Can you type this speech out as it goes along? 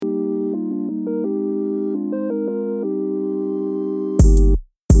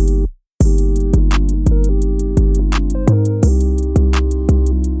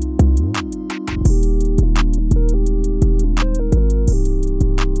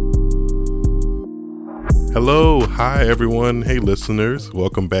Hello, hi everyone. Hey listeners,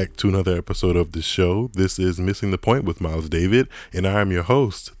 welcome back to another episode of the show. This is Missing the Point with Miles David, and I am your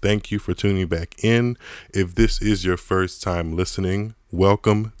host. Thank you for tuning back in. If this is your first time listening,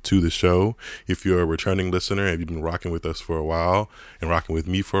 welcome to the show. If you're a returning listener and you've been rocking with us for a while and rocking with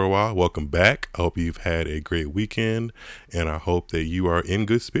me for a while, welcome back. I hope you've had a great weekend, and I hope that you are in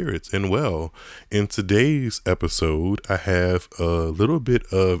good spirits and well. In today's episode, I have a little bit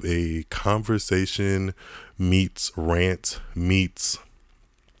of a conversation meets rant meets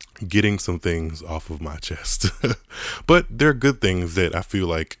getting some things off of my chest. But they're good things that I feel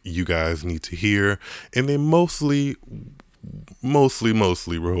like you guys need to hear, and they mostly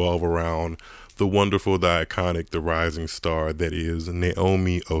revolve around the wonderful, the iconic, the rising star that is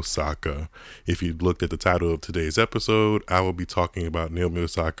Naomi Osaka. If you looked at the title of today's episode, I will be talking about Naomi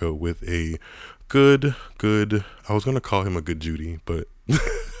Osaka with a good, I was going to call him a good Judy, but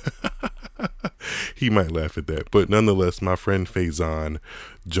he might laugh at that. But nonetheless, my friend Faison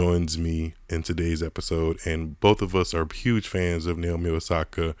joins me in today's episode, and both of us are huge fans of Naomi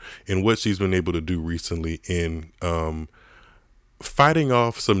Osaka and what she's been able to do recently in fighting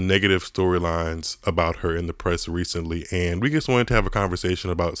off some negative storylines about her in the press recently. And we just wanted to have a conversation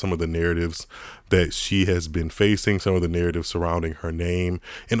about some of the narratives that she has been facing, some of the narratives surrounding her name,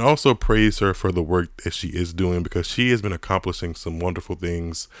 and also praise her for the work that she is doing, because she has been accomplishing some wonderful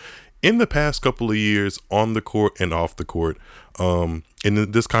things in the past couple of years on the court and off the court. In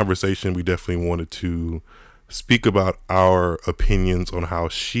this conversation, we definitely wanted to speak about our opinions on how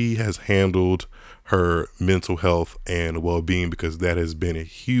she has handled her mental health and well-being, because that has been a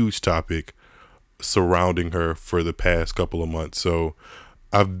huge topic surrounding her for the past couple of months. So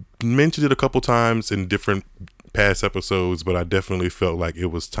I've mentioned it a couple times in different past episodes, but I definitely felt like it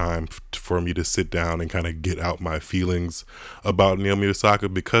was time for me to sit down and kind of get out my feelings about Naomi Osaka,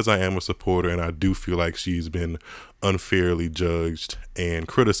 because I am a supporter and I do feel like she's been unfairly judged and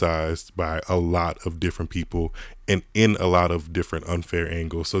criticized by a lot of different people and in a lot of different unfair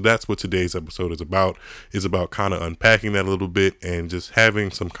angles. So that's what today's episode is about kind of unpacking that a little bit and just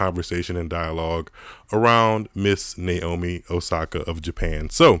having some conversation and dialogue around Miss Naomi Osaka of Japan.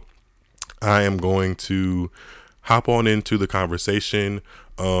 So I am going to hop on into the conversation.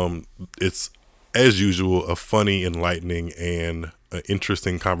 It's, as usual, a funny, enlightening, and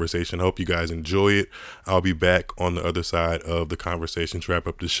interesting conversation. I hope you guys enjoy it. I'll be back on the other side of the conversation to wrap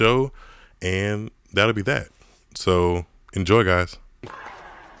up the show, and that'll be that. So enjoy, guys.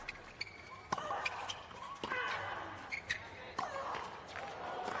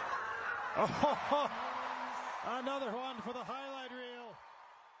 Oh, another one for the highlight reel.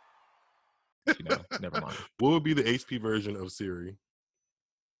 Never mind. What would be the HP version of Siri?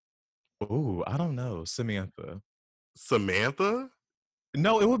 Ooh, I don't know. Samantha. Samantha?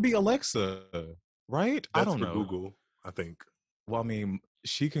 No, it would be Alexa, right? I That's don't for know. Google, I think. Well, I mean,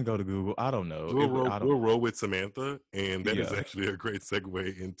 she can go to Google. I don't know. We'll roll with Samantha, and that is Yeah. actually a great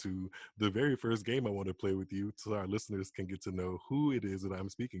segue into the very first game I want to play with you, so our listeners can get to know who it is that I'm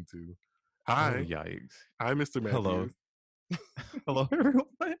speaking to. Oh, Hi, yikes. hi, Mr. Hello. Matthews. Hello, everyone.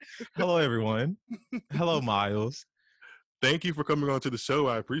 Hello, everyone. Hello, Miles. Thank you for coming on to the show.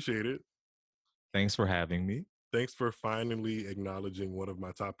 I appreciate it. Thanks for having me. Thanks for finally acknowledging one of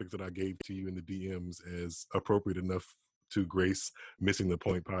my topics that I gave to you in the DMs as appropriate enough to grace Missing the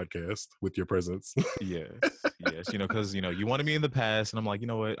Point podcast with your presence. Yes. Because, you wanted me in the past, and I'm like, you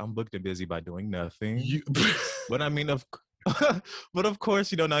know what? I'm booked and busy by doing nothing. You, But I mean, but of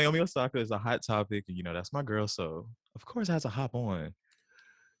course, Naomi Osaka is a hot topic, and that's my girl, so of course I have to hop on.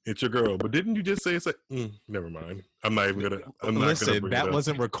 it's your girl, but didn't you just say it's like? Never mind. I'm not gonna Listen, bring it that up.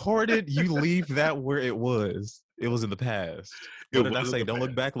 wasn't recorded. You leave that where it was. It was in the past. What did I say? Don't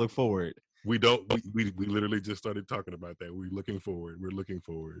look back, look forward. We don't. We literally just started talking about that. We're looking forward.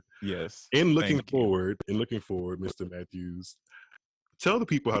 Yes. In looking forward, Mr. Matthews, tell the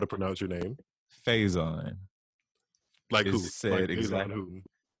people how to pronounce your name. Faison. Like who? Said like exactly. Who?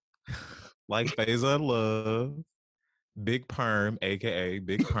 Like Faison Love. Big Perm, aka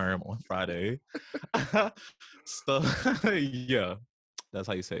Big Perm on Friday. So yeah, that's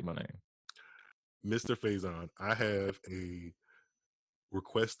how you say my name. Mr. Faison, I have a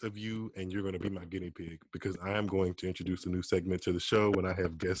request of you, and you're going to be my guinea pig, because I am going to introduce a new segment to the show when I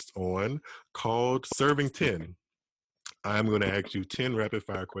have guests on called Serving 10. I'm going to ask you 10 rapid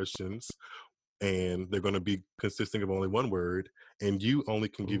fire questions, and they're going to be consisting of only one word, and you only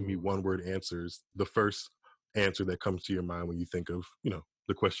can give me one word answers. The first answer that comes to your mind when you think of,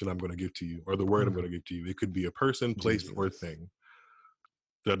 the question I'm going to give to you, or the word I'm going to give to you. It could be a person, place, or thing.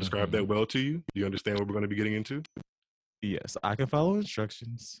 Did I describe that well to you? Do you understand what we're going to be getting into? Yes, I can follow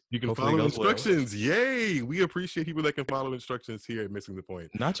instructions. You can Hopefully it follow goes well. instructions. Yay! We appreciate people that can follow instructions here at Missing the Point.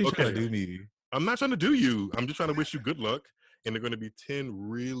 Not you trying to Okay, do me. I'm not trying to do you. I'm just trying to wish you good luck. And they're going to be 10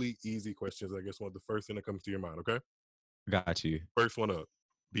 really easy questions. I guess one of the first thing that comes to your mind. Okay, Got you. first one up: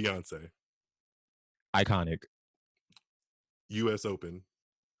 Beyonce, Iconic. U.S. Open,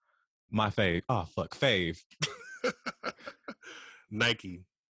 My fave. Oh fuck, fave. Nike.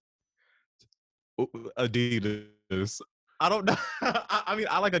 Adidas. I don't know. I mean,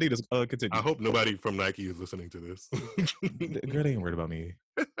 I like Adidas. I Continue. hope nobody from Nike is listening to this. Girl, they ain't worried about me.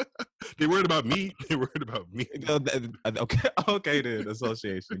 They worried about me. They worried about me. Okay, okay then.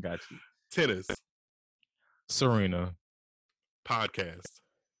 Association. Got you. Tennis, Serena. podcast.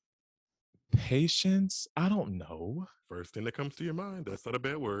 Patience. I don't know. First thing that comes to your mind. That's not a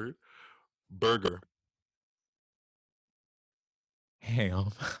bad word. Burger. Ham.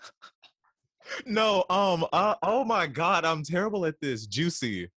 No. Oh my God. I'm terrible at this.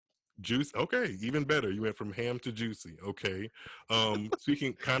 Juicy. Juice. Okay, even better. You went from ham to juicy. Okay.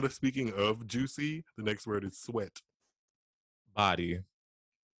 Speaking of juicy, the next word is sweat. Body.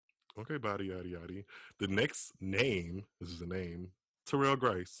 Okay, body yada yada. The next name, this is a name, Terrell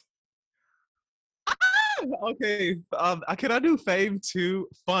Grice. Okay. Can I do fave too?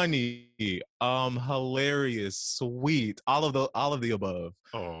 Funny. Hilarious. Sweet. All of the above.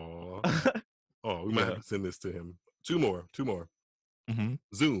 Oh, we might Yeah. have to send this to him. Two more. Mm-hmm.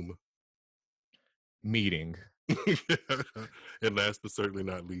 Zoom. Meeting. And last but certainly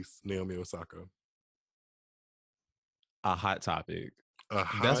not least, Naomi Osaka. A hot topic.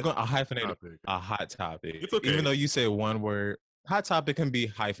 That's going to hyphenate topic. A hot topic. It's okay. Even though you said one word, hot topic can be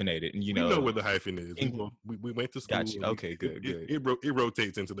hyphenated, and we know where the hyphen is. We went to school. Got you. Okay, good. It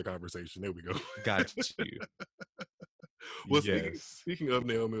rotates into the conversation. There we go. Got you. Well, speaking of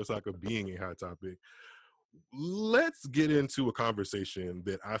Naomi Osaka being a hot topic, let's get into a conversation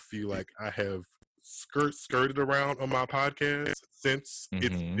that I feel like I have skirted around on my podcast since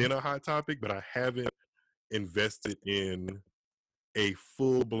it's been a hot topic, but I haven't invested in a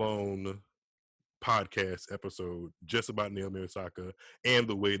full-blown podcast episode just about Naomi Osaka and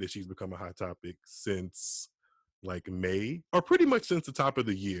the way that she's become a hot topic since like May, or pretty much since the top of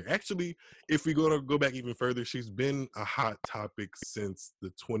the year. Actually, if we go back even further, she's been a hot topic since the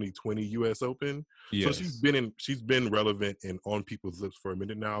 2020 US Open. Yes. So she's been relevant and on people's lips for a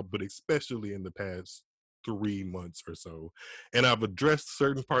minute now, but especially in the past 3 months or so. And I've addressed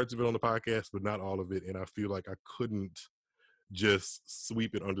certain parts of it on the podcast, but not all of it. And I feel like I couldn't just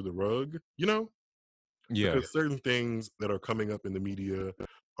sweep it under the rug, you know? Yeah. Because certain things that are coming up in the media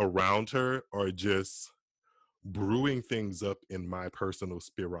around her are just brewing things up in my personal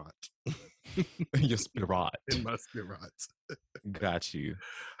spirit. Your spirit. In my spirit. Got you.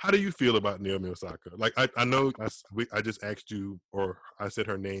 How do you feel about Naomi Osaka? Like I know I just asked you, or I said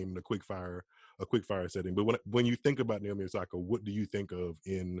her name in a quick fire setting, but when you think about Naomi Osaka, what do you think of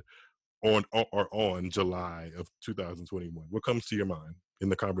on July of 2021? What comes to your mind in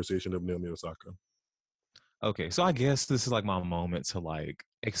the conversation of Naomi Osaka? Okay, so I guess this is like my moment to like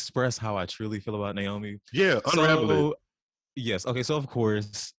express how I truly feel about Naomi. Yeah, unravel it. Yes. Okay, so of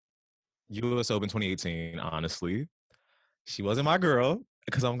course, US Open 2018, honestly, she wasn't my girl.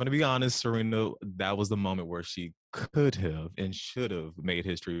 Because I'm going to be honest, Serena, that was the moment where she could have and should have made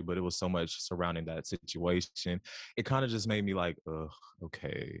history, but it was so much surrounding that situation. It kind of just made me like, ugh,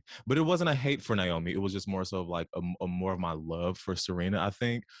 okay. But it wasn't a hate for Naomi. It was just more so of like a more of my love for Serena, I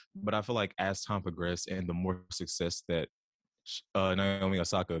think. But I feel like as time progressed and the more success that Naomi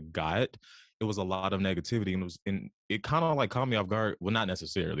Osaka got, it was a lot of negativity, and it kind of like caught me off guard. Well, not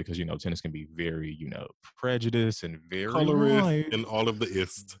necessarily, because tennis can be very prejudiced and very colorist and all of the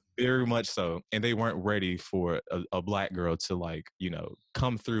ist. Very much so, and they weren't ready for a black girl to like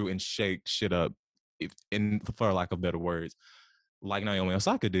come through and shake shit up, for lack of better words, like Naomi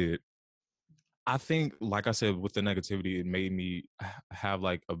Osaka did. I think, like I said, with the negativity, it made me have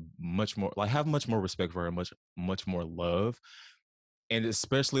like much more respect for her, much more love. And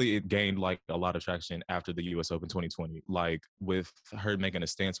especially it gained like a lot of traction after the US Open 2020, like with her making a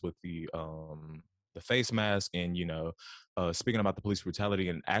stance with the face mask and, speaking about the police brutality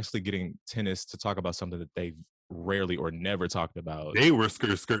and actually getting tennis to talk about something that they've rarely or never talked about. They were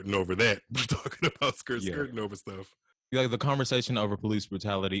skirting over that, talking about skirting over stuff. Like the conversation over police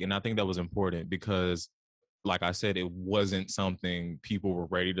brutality. And I think that was important because, like I said, it wasn't something people were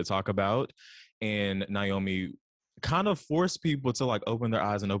ready to talk about. And Naomi kind of force people to like open their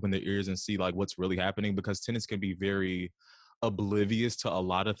eyes and open their ears and see like what's really happening, because tennis can be very oblivious to a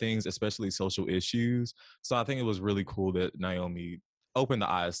lot of things, especially social issues. So I think it was really cool that Naomi opened the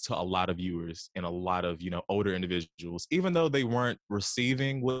eyes to a lot of viewers and a lot of, older individuals. Even though they weren't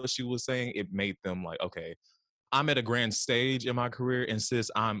receiving what she was saying, it made them like, okay, I'm at a grand stage in my career, and sis,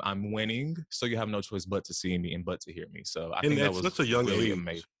 I'm winning. So you have no choice but to see me and but to hear me. So I And think that that's was such a young really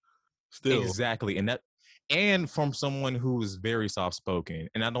amazing. age still. Exactly. And from someone who is very soft spoken.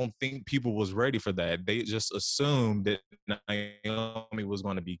 And I don't think people was ready for that. They just assumed that Naomi was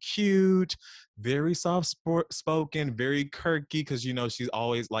going to be cute, very soft spoken, very quirky. Because she's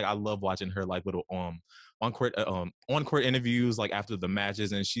always like, I love watching her like little on court interviews like after the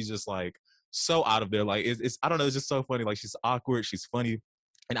matches, and she's just like so out of there. Like it's I don't know, it's just so funny. Like she's awkward, she's funny.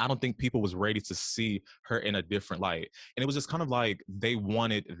 And I don't think people was ready to see her in a different light. And it was just kind of like they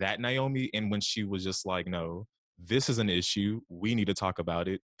wanted that Naomi. And when she was just like, no, this is an issue. We need to talk about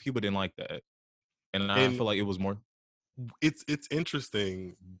it. People didn't like that. And I And feel like it was more. it's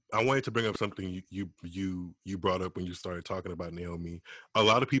interesting. I wanted to bring up something you brought up when you started talking about Naomi. A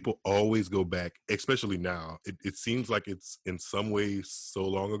lot of people always go back, especially now. It seems like it's in some ways so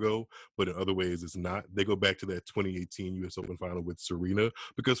long ago, but in other ways it's not. They go back to that 2018 US Open final with Serena,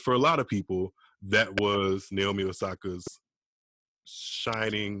 because for a lot of people, that was Naomi Osaka's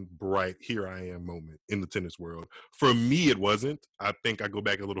shining bright here I am moment in the tennis world. For me it wasn't. I think I go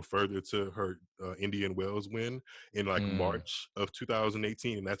back a little further to her Indian Wells win in like March of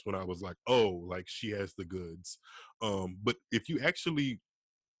 2018, and that's when I was like, oh, like she has the goods. But if you actually,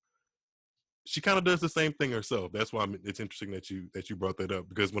 she kind of does the same thing herself. That's why it's interesting that you brought that up,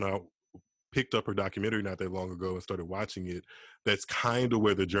 because when I picked up her documentary not that long ago and started watching it, that's kind of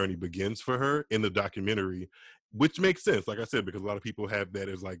where the journey begins for her in the documentary, which makes sense, like I said, because a lot of people have that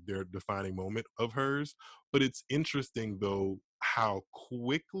as like their defining moment of hers. But it's interesting though how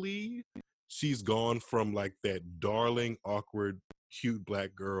quickly she's gone from like that darling, awkward, cute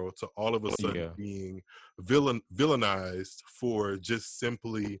black girl to all of a sudden being villainized for just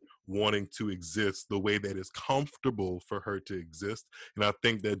simply wanting to exist the way that is comfortable for her to exist. And I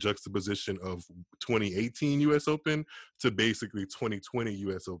think that juxtaposition of 2018 US Open to basically 2020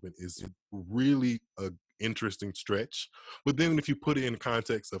 US Open is really a interesting stretch. But then if you put it in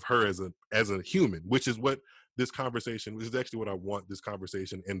context of her as a human, which is what this conversation, which is actually what I want this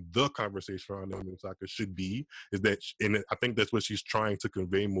conversation and the conversation around Naomi Osaka should be, is that, and I think that's what she's trying to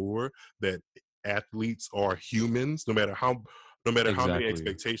convey more, that athletes are humans, no matter how many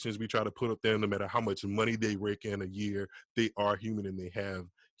expectations we try to put up there, no matter how much money they rake in a year, they are human and they have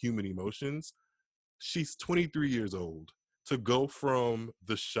human emotions. She's 23 years old. To go from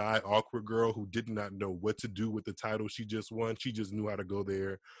the shy, awkward girl who did not know what to do with the title she just won, she just knew how to go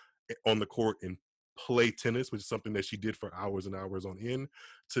there on the court and play tennis, which is something that she did for hours and hours on end,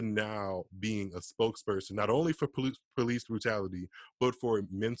 to now being a spokesperson, not only for police brutality, but for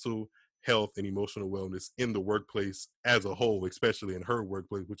mental health and emotional wellness in the workplace as a whole, especially in her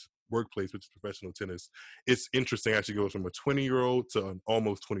workplace, which is professional tennis. It's interesting how she goes from a 20-year-old to an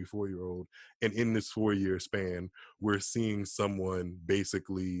almost 24-year-old. And in this 4-year span, we're seeing someone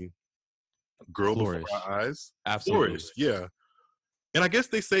basically girl Flourish. before our eyes. Absolutely. Flourish, yeah. And I guess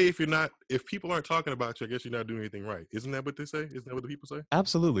they say if people aren't talking about you, I guess you're not doing anything right. Isn't that what they say? Isn't that what the people say?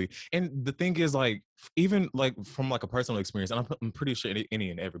 Absolutely. And the thing is, like, even like from like a personal experience, and I'm pretty sure any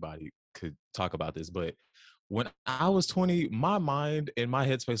and everybody could talk about this, but when I was 20, my mind and my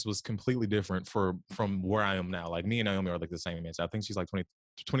headspace was completely different from where I am now. Like me and Naomi are like the same age. I think she's like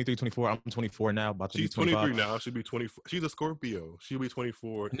 23, 24. I'm 24 now, about to be 25. 23 now. She'll be 24. She's a Scorpio. She'll be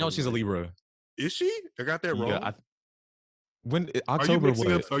 24. No, she's a Libra. Is she? I got that wrong. Yeah. When October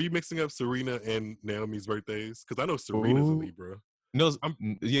Are you mixing up Serena and Naomi's birthdays? Because I know Serena's a Libra. No,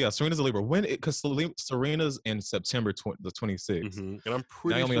 yeah, Serena's a Libra. When because Serena's in September the 26th, and I'm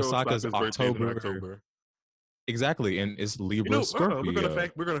pretty Naomi sure Osaka's October. Exactly, and it's Libra Scorpio. We're gonna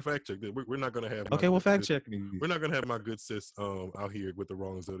fact check that. We're not gonna have. Okay, well, fact check me. We're not gonna have my good sis out here with the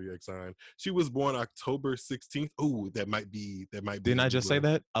wrong zodiac sign. She was born October 16th. Oh, that might be. Didn't I just say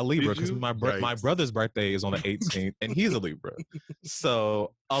that? A Libra, because my brother's birthday is on the 18th, and he's a Libra.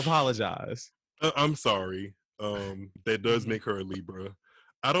 So apologize. I'm sorry. That does make her a Libra.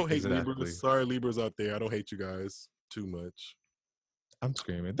 I don't hate Libras. Sorry, Libras out there. I don't hate you guys too much. I'm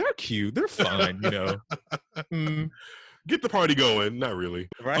screaming. They're cute. They're fun, Get the party going. Not really.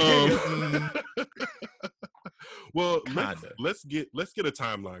 Right. Well, let's get a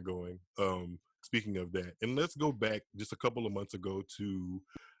timeline going. Speaking of that, and let's go back just a couple of months ago to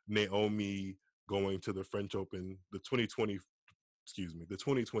Naomi going to the French Open, the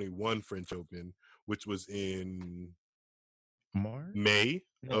 2021 French Open, which was in March? May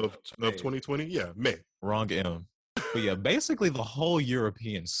of 2020. Yeah, May. Wrong M. But yeah, basically the whole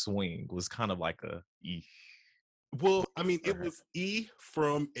European swing was kind of like Well, I mean, for it her. was E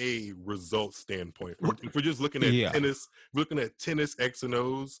from a result standpoint. If we're just looking at Yeah, tennis X and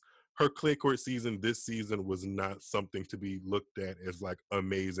O's, her clay court season this season was not something to be looked at as like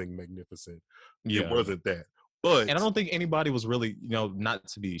amazing, magnificent. It yeah. wasn't that. But And I don't think anybody was really, not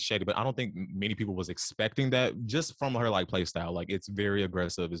to be shady, but I don't think many people was expecting that just from her like play style. Like it's very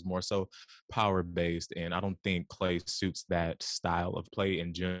aggressive, it's more so power based, and I don't think Clay suits that style of play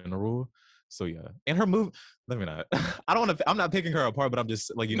in general. So yeah, and her move. Let me not. I don't want to. I'm not picking her apart, but I'm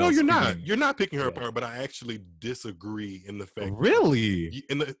just like no, you're not. speaking. You're not picking her Yeah. apart, but I actually disagree in the fact that Really?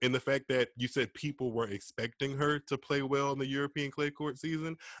 in the fact that you said people weren't expecting her to play well in the European clay court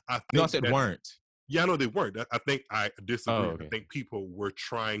season. I No, I think said that's weren't. Yeah, I know they weren't. I think I Oh, disagree. I okay. think people were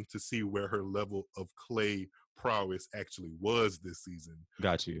trying to see where her level of clay prowess actually was this season.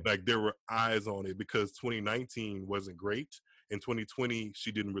 Got you. Like there were eyes on it because 2019 wasn't great. In 2020,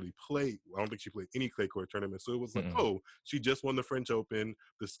 she didn't really play. I don't think she played any clay court tournament. So it was like, Mm-mm. oh, she just won the French Open.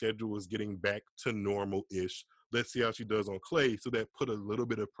 The schedule was getting back to normal-ish. Let's see how she does on clay. So that put a little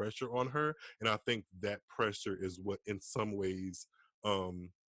bit of pressure on her. And I think that pressure is what in some ways um,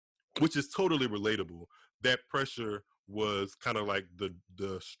 which is totally relatable. That pressure was kind of like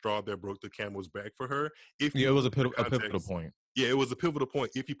the straw that broke the camel's back for her. If Yeah, you it was put into a pivotal context, point. yeah, it was a pivotal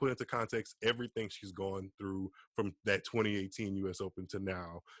point. If you put into context everything she's gone through from that 2018 U.S. Open to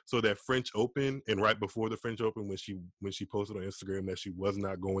now, so that French Open and right before the French Open when she posted on Instagram that she was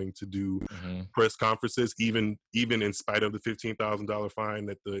not going to do Mm-hmm. press conferences, even in spite of the $15,000 fine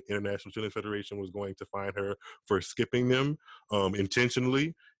that the International Tennis Federation was going to fine her for skipping them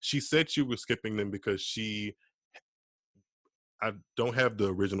intentionally. She said she was skipping them because I don't have the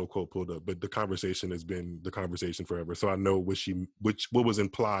original quote pulled up, but the conversation has been the conversation forever. So I know what was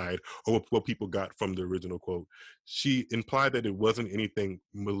implied or what people got from the original quote. She implied that it wasn't anything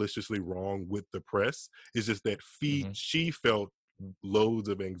maliciously wrong with the press. It's just that Mm-hmm. she felt loads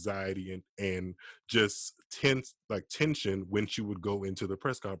of anxiety and just tension when she would go into the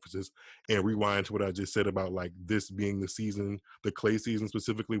press conferences. And rewind to what I just said about like this being the season, the clay season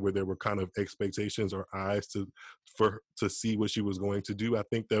specifically, where there were kind of expectations or eyes to see what she was going to do. I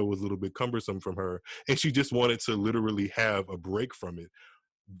think that was a little bit cumbersome from her, and she just wanted to literally have a break from it.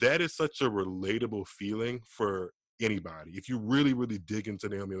 That is such a relatable feeling for anybody. If you really, really dig into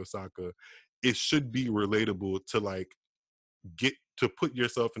Naomi Osaka, it should be relatable to like get to put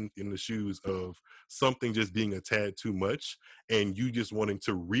yourself in the shoes of something just being a tad too much and you just wanting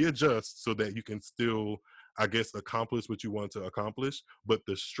to readjust so that you can still, I guess, accomplish what you want to accomplish, but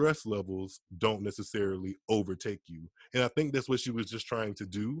the stress levels don't necessarily overtake you. And I think that's what she was just trying to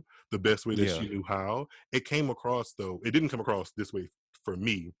do the best way that Yeah. she knew how. It came across, though it didn't come across this way for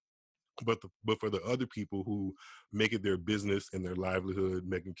me, but for the other people who make it their business and their livelihood,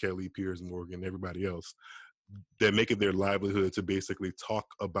 Megyn Kelly, Piers Morgan, everybody else, that make it their livelihood to basically talk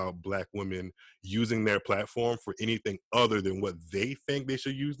about Black women using their platform for anything other than what they think they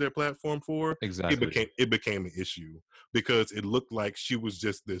should use their platform for. Exactly. It became an issue because it looked like she was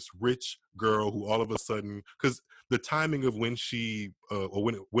just this rich girl who all of a sudden, because the timing of when she or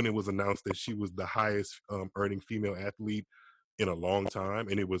when it was announced that she was the highest earning female athlete in a long time,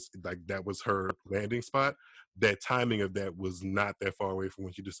 and it was like that was her landing spot. That timing of that was not that far away from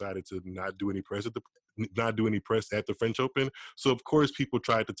when she decided to not do any press at the French Open. So of course people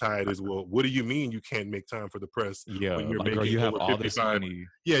tried to tie it as well. What do you mean you can't make time for the press when Yeah. you're Like, girl, making you have over all this 55? money.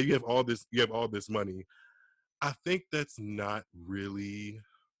 Yeah, you have all this money. I think that's not really,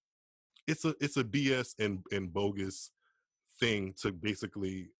 it's a BS and bogus thing to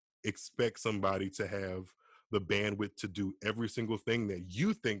basically expect somebody to have the bandwidth to do every single thing that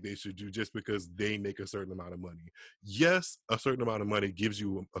you think they should do just because they make a certain amount of money. Yes, a certain amount of money gives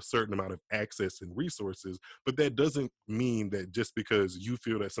you a certain amount of access and resources, but that doesn't mean that just because you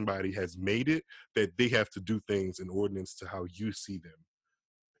feel that somebody has made it, that they have to do things in ordinance to how you see them.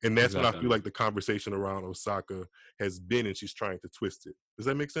 And that's what I feel Exactly. like the conversation around Osaka has been, and she's trying to twist it. Does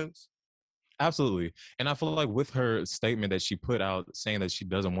that make sense? Absolutely. And I feel like with her statement that she put out saying that she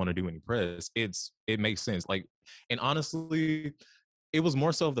doesn't want to do any press, it makes sense. Like, and honestly, it was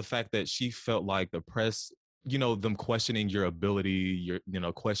more so of the fact that she felt like the press, them questioning your ability,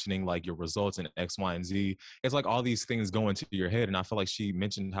 questioning like your results and X, Y, and Z. It's like all these things go into your head. And I feel like she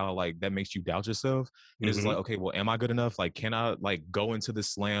mentioned how like that makes you doubt yourself. And it's just Mm-hmm. like, okay, well, am I good enough? Like, can I like go into the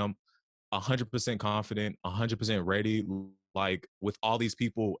slam 100% confident, 100% ready, like with all these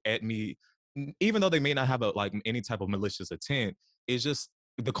people at me, even though they may not have like any type of malicious intent? It's just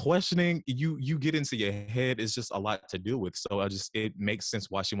the questioning, you get into your head is just a lot to deal with. So it makes sense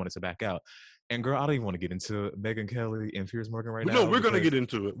why she wanted to back out. And girl, I don't even want to get into Megyn Kelly and Piers Morgan right No, now we're gonna because get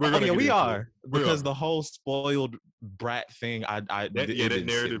into it. We're oh gonna yeah, get we into it. are We because are. the whole spoiled brat thing, it That didn't sit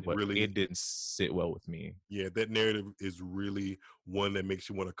narrative well. really, It didn't sit well with me. yeah, that narrative is really one that makes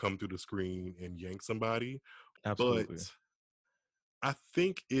you want to come through the screen and yank somebody. Absolutely. But I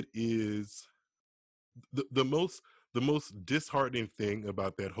think it is the most disheartening thing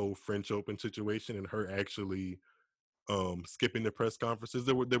about that whole French Open situation and her actually skipping the press conferences.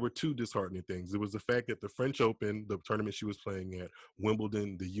 There were two disheartening things. It was the fact that the French Open, the tournament she was playing at,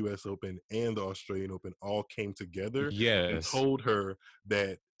 Wimbledon, the US Open, and the Australian Open all came together and Yes. told her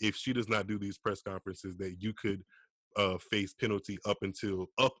that if she does not do these press conferences, that you could face penalty up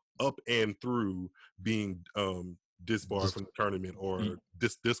and through being disbarred Just from the tournament or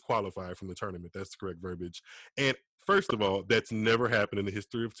disqualified from the tournament. That's the correct verbiage. And first of all, that's never happened in the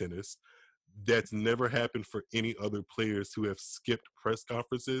history of tennis. That's never happened for any other players who have skipped press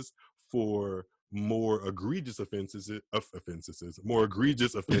conferences for more egregious more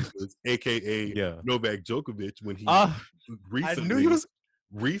egregious offenses, aka yeah. Novak Djokovic when he Ah, I knew he recently was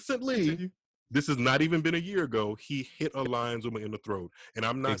recently continue. this has not even been a year ago, he hit a lineswoman in the throat. And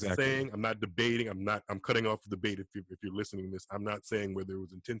I'm not Exactly. saying, I'm not debating, I'm cutting off the debate if you're listening to this. I'm not saying whether it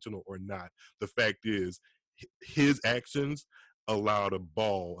was intentional or not. The fact is, his actions allowed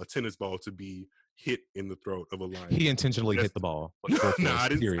a tennis ball to be hit in the throat of a He lineswoman. intentionally That's hit the ball, like full no,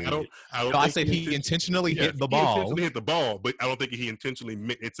 force. Period. I don't No, I think said he he intentionally. intentionally Yes, hit the he ball. intentionally hit the ball, but I don't think he intentionally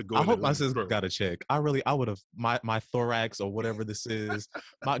meant it to go I in the hope my woman's sis throat. got a check. I would have my thorax or whatever this is,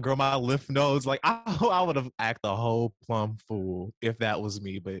 my lymph nodes. Like I would have acted a whole plumb fool if that was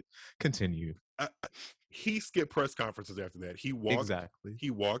me. But continue. He skipped press conferences after that. Exactly.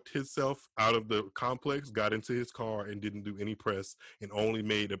 He walked himself out of the complex, got into his car, and didn't do any press, and only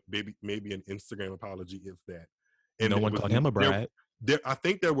made a maybe an Instagram apology, if that. And No there one was called him a brat. I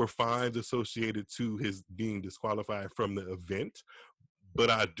think there were fines associated to his being disqualified from the event, but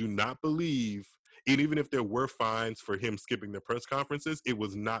I do not believe. And even if there were fines for him skipping the press conferences, it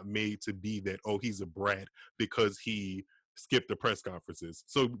was not made to be that, oh, he's a brat because he skipped the press conferences.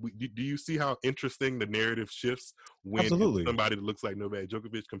 So do you see how interesting the narrative shifts when it's Absolutely. somebody that looks like Novak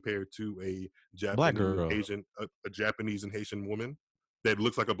Djokovic compared to a Black Japanese girl. Asian a Japanese and Haitian woman that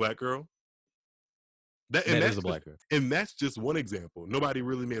looks like a black girl? That That is a black girl. and that's just one example. Nobody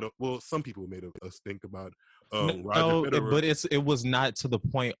really made a well. Some people made a stink about Roger No, Federer. but it was not to the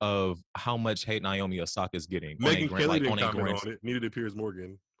point of how much hate Naomi Osaka is getting on a Megyn grant, Kelly like didn't on a comment grant. on it. Neither did Piers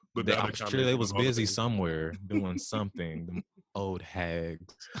Morgan. But the other I'm sure they commented was on all the busy things. somewhere doing something. Them old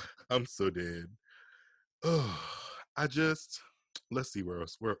hags. I'm so dead. Oh, I just let's see where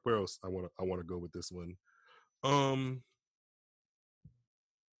else I wanna go with this one.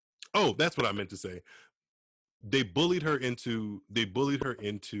 Oh, that's what I meant to say. They bullied her into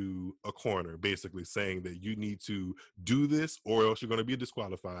a corner, basically saying that you need to do this or else you're going to be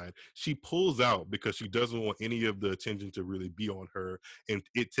disqualified. She pulls out because she doesn't want any of the attention to really be on her and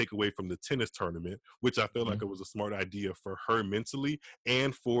it take away from the tennis tournament, which I feel like it was a smart idea for her mentally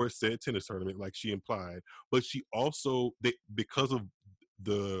and for said tennis tournament, like she implied. But she also because of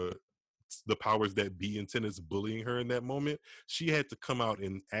the powers that be in tennis bullying her in that moment, she had to come out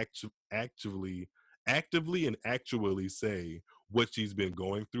and actively and actually say what she's been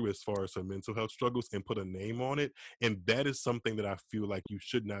going through as far as her mental health struggles and put a name on it. And that is something that I feel like you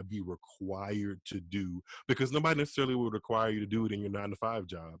should not be required to do because nobody necessarily would require you to do it in your 9-to-5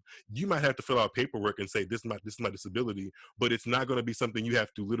 job. You might have to fill out paperwork and say this is my disability, but it's not going to be something you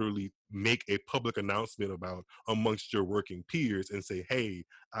have to literally make a public announcement about amongst your working peers and say, hey,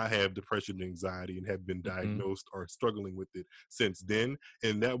 I have depression and anxiety and have been diagnosed or struggling with it since then.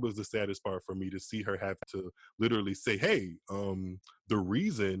 And that was the saddest part for me, to see her have to literally say, hey, the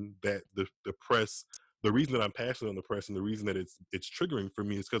reason that the press, the reason that I'm passionate on the press and the reason that it's triggering for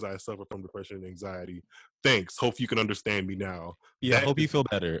me is because I suffer from depression and anxiety. Thanks. Hope you can understand me now. Yeah, That hope you is, feel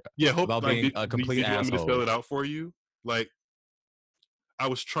better yeah, hope about like being a complete did you want me to spell asshole. it out for you? Like, I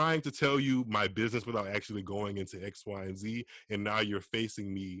was trying to tell you my business without actually going into X, Y, and Z, and now you're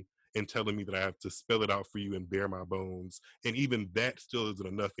facing me and telling me that I have to spell it out for you and bare my bones. And even that still isn't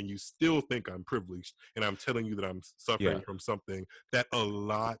enough. And you still think I'm privileged. And I'm telling you that I'm suffering Yeah. from something that a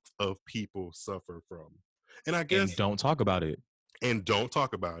lot of people suffer from. And I And guess, don't talk about it. and don't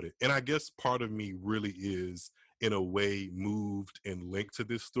talk about it. And I guess part of me really is, in a way, moved and linked to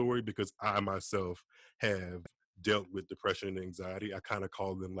this story because I myself have dealt with depression and anxiety. I kind of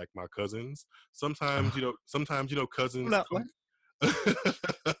call them like my cousins. Sometimes, I'm cousins not come. like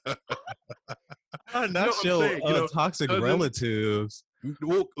not What I'm show saying? toxic Cousins relatives.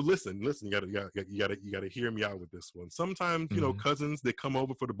 Well, listen. You gotta hear me out with this one. Sometimes, cousins, they come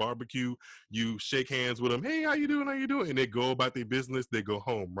over for the barbecue. You shake hands with them. Hey, how you doing? How you doing? And they go about their business. They go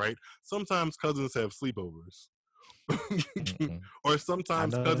home, right? Sometimes cousins have sleepovers. Or I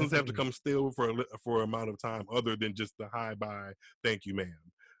sometimes know cousins that's have to right. come stay over for an amount of time other than just the hi bye, thank you, ma'am.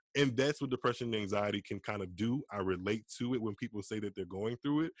 And that's what depression and anxiety can kind of do. I relate to it when people say that they're going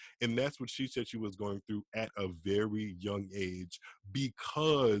through it. And that's what she said she was going through at a very young age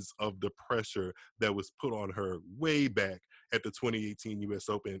because of the pressure that was put on her way back at the 2018 US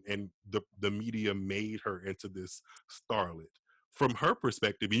Open. And the media made her into this starlet. From her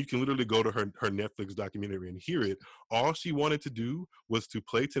perspective, and you can literally go to her Netflix documentary and hear it, all she wanted to do was to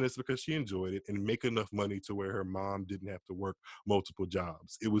play tennis because she enjoyed it and make enough money to where her mom didn't have to work multiple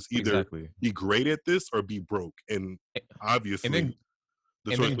jobs. It was either Exactly. be great at this or be broke. And And obviously then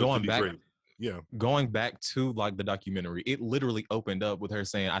the and choice then was to be great. Yeah, going back to like the documentary, it literally opened up with her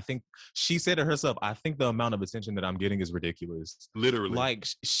saying, I think she said it herself, I think the amount of attention that I'm getting is ridiculous. literally. Like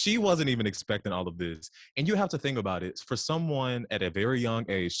she wasn't even expecting all of this. And you have to think about it. For someone at a very young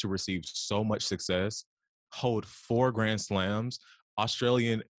age to receive so much success, hold 4 Grand Slams,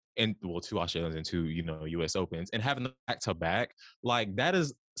 Australian and well, 2 Australians and 2, US Opens, and having them back to back, like that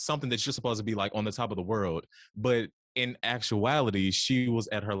is something that you're supposed to be like on the top of the world. But in actuality, she was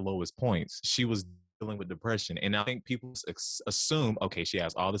at her lowest points. She was dealing with depression. And I think people assume, okay, she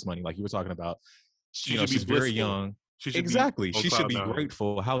has all this money, like you were talking about. She should be She's very blissful. young. She should be Exactly. on She should cloud be nine.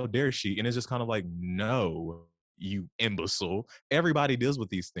 grateful. How dare she? And it's just kind of like, no, you imbecile. Everybody deals with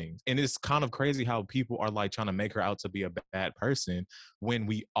these things. And it's kind of crazy how people are like trying to make her out to be a bad person when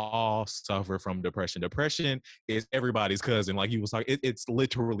we all suffer from depression. Depression is everybody's cousin. Like you was like, it's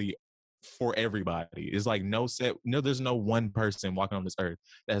literally for everybody. It's like there's no one person walking on this earth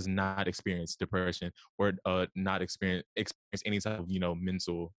that has not experienced depression or not experienced any type of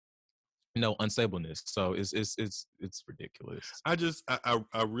mental unstableness. So it's ridiculous.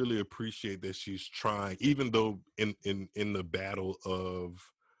 I really appreciate that she's trying, even though in the battle of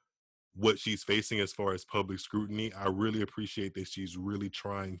what she's facing as far as public scrutiny, I really appreciate that she's really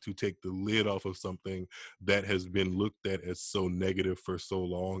trying to take the lid off of something that has been looked at as so negative for so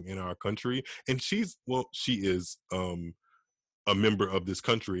long in our country. And she is a member of this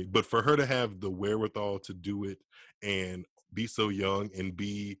country, but for her to have the wherewithal to do it and be so young and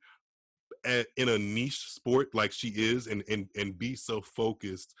be in a niche sport like she is, and be so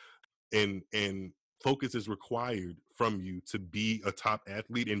focused, and focus is required from you to be a top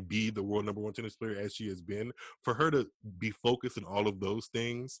athlete and be the world number one tennis player as she has been. For her to be focused in all of those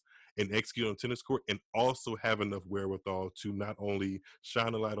things and execute on tennis court, and also have enough wherewithal to not only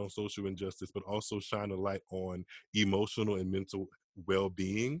shine a light on social injustice but also shine a light on emotional and mental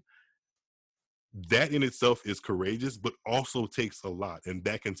well-being, that in itself is courageous, but also takes a lot, and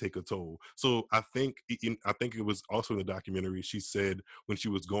that can take a toll. So I think it was also in the documentary. She said when she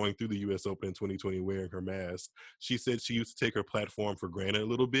was going through the U.S. Open in 2020, wearing her mask, she said she used to take her platform for granted a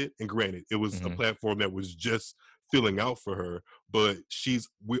little bit. And granted, it was a Mm-hmm. platform that was just filling out for her. But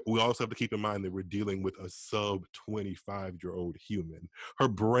we also have to keep in mind that we're dealing with a sub 25-year-old human. Her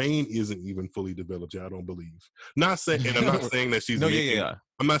brain isn't even fully developed yet, I don't believe. Not saying, and I'm not saying that she's No, yeah, making yeah.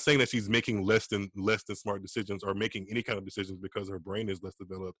 I'm not saying that she's making less than smart decisions or making any kind of decisions because her brain is less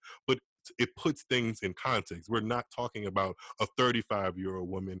developed, but it puts things in context. We're not talking about a 35-year-old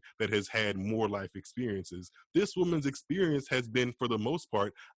woman that has had more life experiences. This woman's experience has been, for the most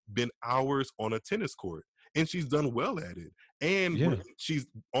part, been hours on a tennis court, and she's done well at it. And Yeah. she's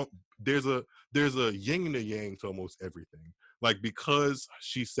on, there's a yin and a yang to almost everything. Like, because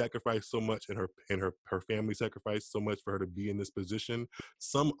she sacrificed so much, and her family sacrificed so much for her to be in this position,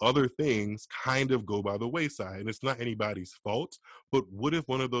 some other things kind of go by the wayside, and it's not anybody's fault. But what if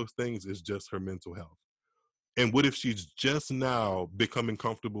one of those things is just her mental health? And what if she's just now becoming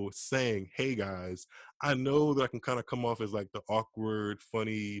comfortable saying, hey guys, I know that I can kind of come off as like the awkward,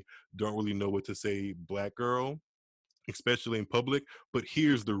 funny, don't really know what to say Black girl, especially in public, but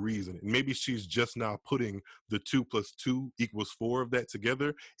here's the reason. And maybe she's just now putting the 2 + 2 = 4 of that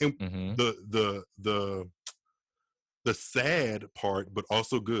together. And Mm-hmm. the sad part, but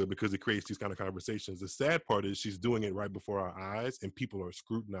also good because it creates these kind of conversations. The sad part is she's doing it right before our eyes, and people are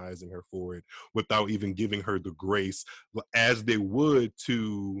scrutinizing her for it without even giving her the grace as they would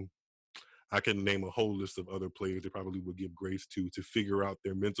to. I can name a whole list of other players they probably would give grace to figure out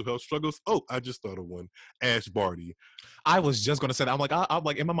their mental health struggles. Oh, I just thought of one. Ash Barty. I was just gonna say that. I'm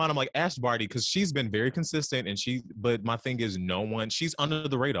like in my mind, I'm like Ash Barty because she's been very consistent, but my thing is, no one. She's under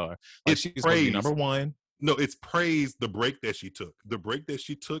the radar. Like It's she's supposed to be number praise. one. No, it's praise the break that she took. The break that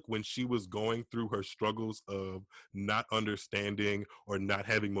she took when she was going through her struggles of not understanding or not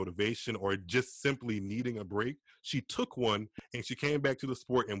having motivation or just simply needing a break. She took one and she came back to the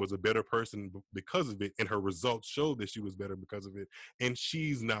sport and was a better person because of it. And her results showed that she was better because of it. And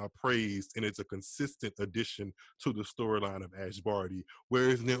she's now praised, and it's a consistent addition to the storyline of Ash Barty.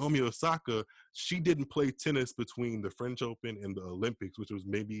 Whereas Naomi Osaka, she didn't play tennis between the French Open and the Olympics, which was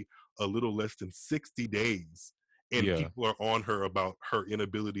maybe a little less than 60 days. And Yeah. people are on her about her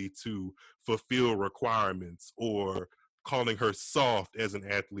inability to fulfill requirements, or calling her soft as an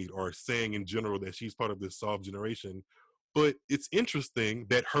athlete, or saying in general that she's part of this soft generation. But it's interesting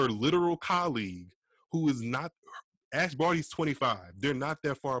that her literal colleague, who is not Ash Barty's 25. They're not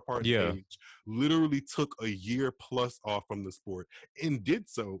that far apart in Yeah. age. Literally took a year plus off from the sport and did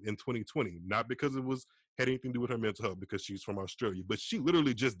so in 2020. Not because it was had anything to do with her mental health, because she's from Australia, but she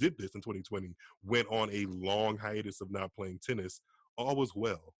literally just did this in 2020. Went on a long hiatus of not playing tennis. All was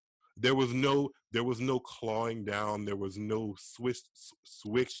well. There was no clawing down. There was no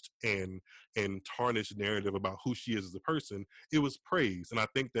switched and tarnished narrative about who she is as a person. It was praise, and I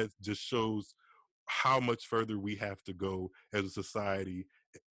think that just shows how much further we have to go as a society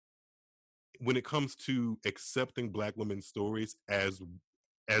when it comes to accepting Black women's stories as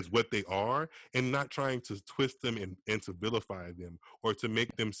what they are, and not trying to twist them and to vilify them, or to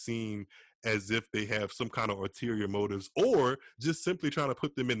make them seem as if they have some kind of ulterior motives, or just simply trying to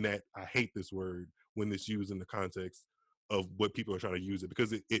put them in that, I hate this word when it's used in the context of what people are trying to use it,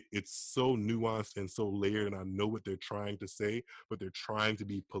 because it's so nuanced and so layered, and I know what they're trying to say, but they're trying to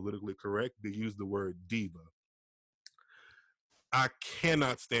be politically correct. They use the word diva. I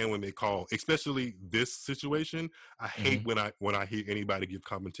cannot stand when they call, especially this situation. I hate Hmm. when I hear anybody give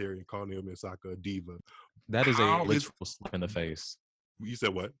commentary and call Naomi Osaka a diva. That is a How is literal slap in the face. You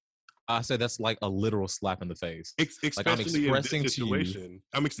said what? I said that's like a literal slap in the face. Like I'm Especially in this expressing to you. situation.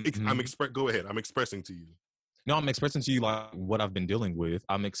 I'm Mhm. express. Go ahead. I'm expressing to you. No, I'm expressing to you like what I've been dealing with.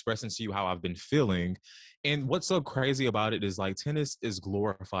 I'm expressing to you how I've been feeling. And what's so crazy about it is like tennis is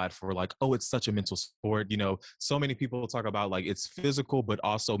glorified for like, oh, it's such a mental sport. You know, so many people talk about like it's physical, but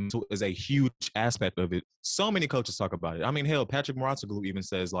also mental is a huge aspect of it. So many coaches talk about it. I mean, hell, Patrick Mouratoglou even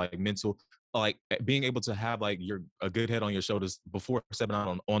says like mental, like being able to have like your a good head on your shoulders before stepping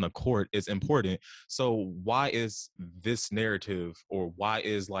out on a court is important. So why is this narrative, or why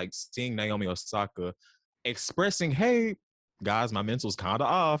is like seeing Naomi Osaka expressing, hey, guys, my mental's kind of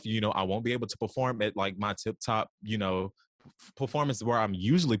off. You know, I won't be able to perform at like my tip top, performance where I'm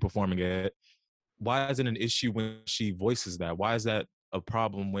usually performing at. Why is it an issue when she voices that? Why is that a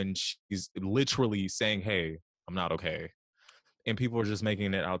problem when she's literally saying, hey, I'm not okay? And people are just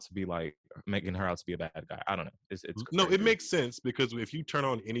making it out to be like making her out to be a bad guy. I don't know. It's No, it crazy. makes sense, because if you turn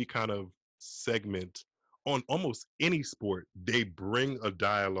on any kind of segment on almost any sport, they bring a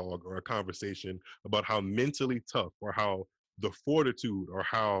dialogue or a conversation about how mentally tough, or how the fortitude, or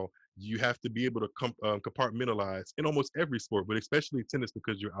how you have to be able to compartmentalize in almost every sport, but especially tennis,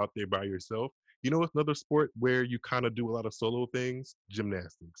 because you're out there by yourself. You know, what's another sport where you kind of do a lot of solo things?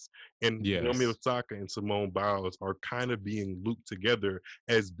 Gymnastics. And Naomi Yes. Osaka and Simone Biles are kind of being looped together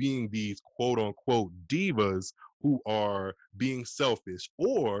as being these quote unquote divas who are being selfish,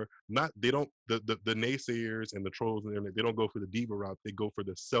 or not. They don't, the naysayers and the trolls and they don't go for the diva route, they go for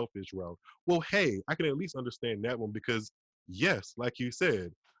the selfish route. Well, hey, I can at least understand that one, because yes, like you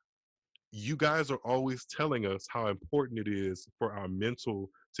said, you guys are always telling us how important it is for our mental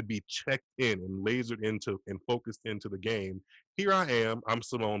to be checked in and lasered into and focused into the game. Here I am, I'm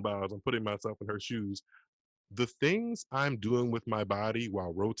Simone Biles, I'm putting myself in her shoes. The things I'm doing with my body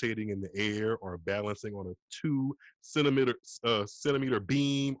while rotating in the air, or balancing on a 2 centimeter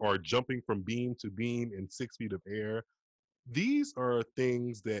beam, or jumping from beam to beam in 6 feet of air, these are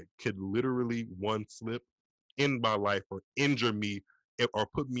things that could literally one slip in my life, or injure me, or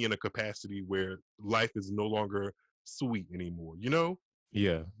put me in a capacity where life is no longer sweet anymore.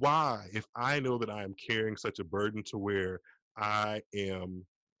 Yeah. Why, if I know that I am carrying such a burden to where I am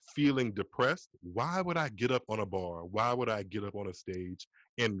feeling depressed, why would I get up on a bar? Why would I get up on a stage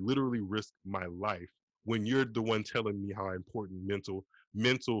and literally risk my life, when you're the one telling me how important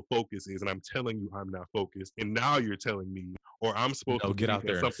mental focus is, and I'm telling you I'm not focused, and now you're telling me, or I'm supposed No, to get believe out that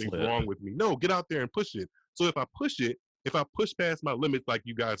there and something's flip. wrong with me. No, get out there and push it. So if I push past my limits, like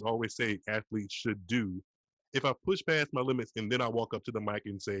you guys always say athletes should do, if I push past my limits and then I walk up to the mic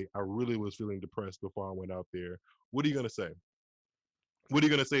and say, I really was feeling depressed before I went out there, what are you gonna say? What are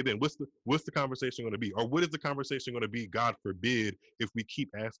you gonna say then? What's the conversation gonna be? Or what is the conversation gonna be, God forbid, if we keep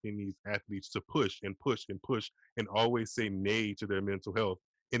asking these athletes to push and push and push and always say nay to their mental health,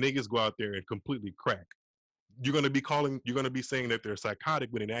 and they just go out there and completely crack? you're gonna be saying that they're psychotic,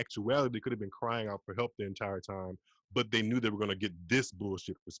 when in actuality they could have been crying out for help the entire time, but they knew they were gonna get this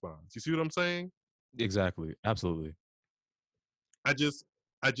bullshit response. You see what I'm saying? Exactly. Absolutely. I just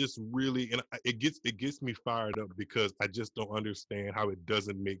I just really, and it gets me fired up because I just don't understand how it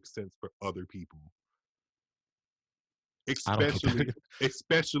doesn't make sense for other people, I don't get especially that.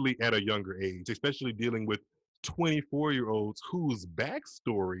 especially at a younger age, especially dealing with 24-year-olds whose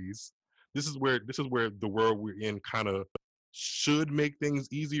backstories, this is where the world we're in kind of should make things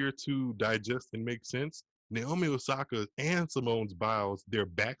easier to digest and make sense. Naomi Osaka and Simone's Biles, their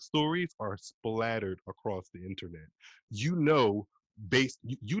backstories are splattered across the internet. You know,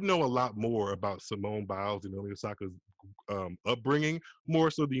 you know a lot more about Simone Biles and Naomi Osaka's upbringing,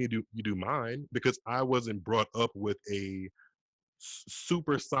 more so than you do mine, because I wasn't brought up with a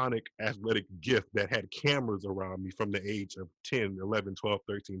supersonic athletic gift that had cameras around me from the age of 10, 11, 12,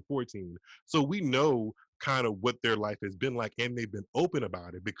 13, 14. So we know kind of what their life has been like, and they've been open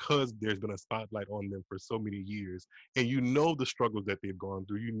about it because there's been a spotlight on them for so many years. And you know the struggles that they've gone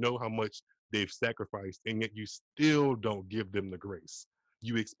through, you know how much they've sacrificed, and yet you still don't give them the grace.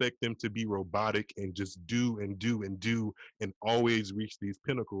 You expect them to be robotic and just do and do and do and always reach these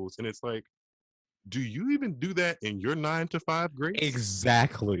pinnacles. And it's like, do you even do that in your 9 to 5 grace?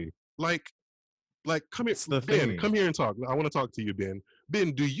 Exactly. Like, come here, That's the Ben. thing. Come here and talk. I want to talk to you, Ben.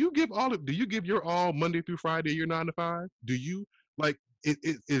 Ben, do you give your all Monday through Friday, your 9 to 5? Do you like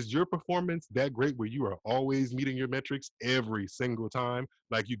is your performance that great where you are always meeting your metrics every single time?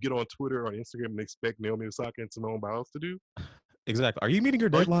 Like you get on Twitter or Instagram and expect Naomi Osaka and Simone Biles to do? Exactly. Are you meeting your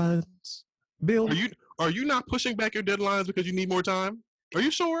Are deadlines, are Bill? you are you not pushing back your deadlines because you need more time? Are you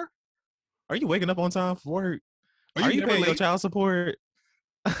sure? Are you waking up on time for work? Are Are you you never paying your late? child support?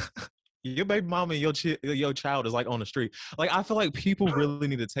 Your baby mama and your child is like on the street. Like I feel like people really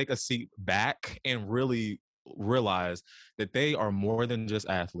need to take a seat back and really realize that they are more than just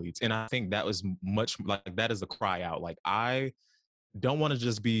athletes. And I think that was much like that is a cry out. Like I don't want to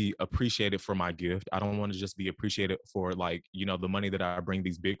just be appreciated for my gift. I don't want to just be appreciated for like, you know, the money that I bring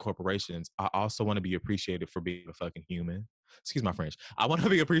these big corporations. I also want to be appreciated for being a fucking human. Excuse my French. I want to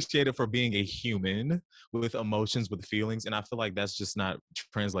be appreciated for being a human with emotions, with feelings. And I feel like that's just not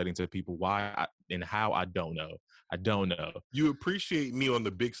translating to people. And how, I don't know. I don't know. You appreciate me on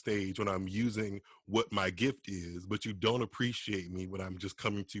the big stage when I'm using what my gift is, but you don't appreciate me when I'm just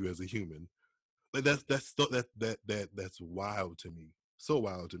coming to you as a human. Like that's wild to me. So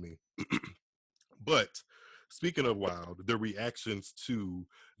wild to me. But speaking of wild, the reactions to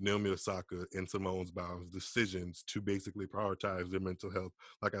Naomi Osaka and Simone Biles' decisions to basically prioritize their mental health,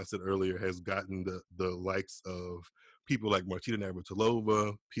 like I said earlier, has gotten the likes of people like Martina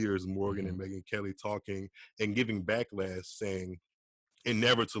Navratilova, Piers Morgan, and Mhm. Megyn Kelly talking and giving backlash, saying in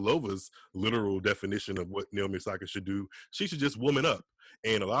Navratilova's literal definition of what Naomi Osaka should do, she should just woman up.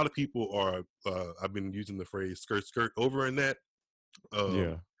 And a lot of people are, I've been using the phrase skirt over in that. Um,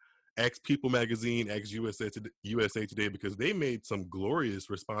 Yeah. Ask People Magazine, ask USA Today, because they made some glorious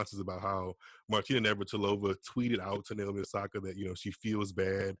responses about how Martina Navratilova tweeted out to Naomi Osaka that, you know, she feels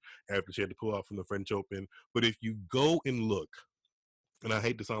bad after she had to pull out from the French Open. But if you go and look, and I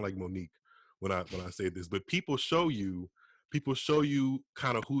hate to sound like Monique when I say this, but people show you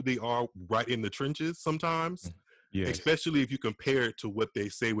kind of who they are right in the trenches sometimes, Yes. especially if you compare it to what they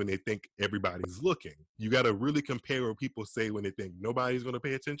say when they think everybody's looking. You got to really compare what people say when they think nobody's going to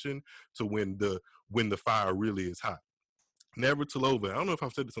pay attention to when the fire really is hot. Navratilova, I don't know if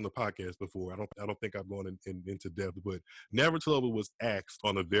I've said this on the podcast before. I don't think I've gone into depth, but Navratilova was asked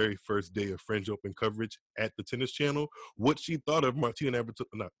on the very first day of French Open coverage at the Tennis Channel what she thought of Martina Navratilova,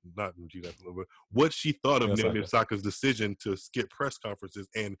 not Martina Navratilova, what she thought of Naomi Naomi Osaka. Osaka's decision to skip press conferences,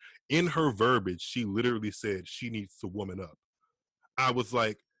 and in her verbiage, she literally said she needs to woman up. I was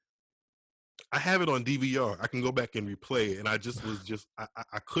like, I have it on DVR. I can go back and replay it. And I just was just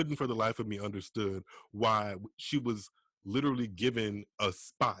I couldn't for the life of me understood why she was literally given a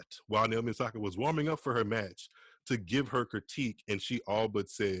spot while Naomi Osaka was warming up for her match to give her critique, and she all but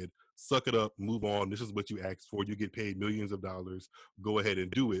said, "Suck it up, move on. This is what you asked for. You get paid millions of dollars. Go ahead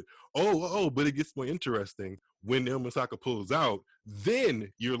and do it." But it gets more interesting when Naomi Osaka pulls out.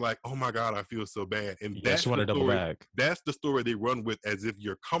 Then you're like, "Oh my God, I feel so bad," and Yeah, she wanted to double back. that's the story they run with as if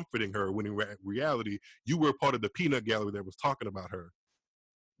you're comforting her when in reality you were part of the peanut gallery that was talking about her.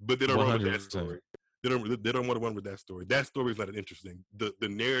 But they don't run with that 100%. story. They don't want to run with that story. That story is not interesting. The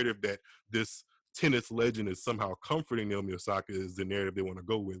narrative that this tennis legend is somehow comforting Naomi Osaka is the narrative they want to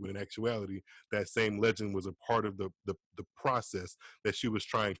go with. When in actuality, that same legend was a part of the process that she was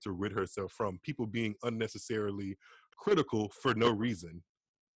trying to rid herself from. People being unnecessarily critical for no reason.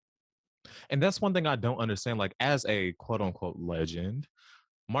 And that's one thing I don't understand. Like, as a quote unquote legend,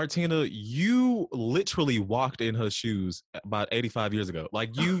 Martina, you literally walked in her shoes about 85 years ago. Like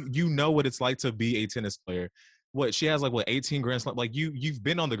you know what it's like to be a tennis player. What she has like what 18 grand slam. Like you've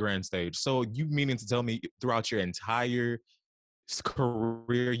been on the grand stage. So you meaning to tell me throughout your entire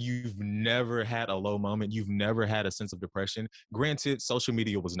career you've never had a low moment, you've never had a sense of depression? Granted, social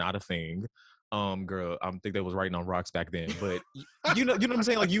media was not a thing. Girl, I think they was writing on rocks back then, but you know what I'm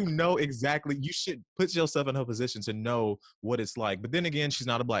saying? Like, you know exactly, you should put yourself in her position to know what it's like. But then again, she's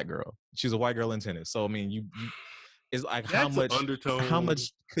not a black girl, she's a white girl in tennis. So I mean, you it's like, That's an how undertone.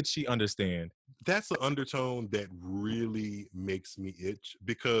 much could she understand? That's an undertone that really makes me itch,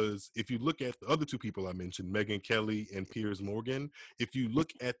 because if you look at the other two people I mentioned, Megyn Kelly and Piers Morgan, if you look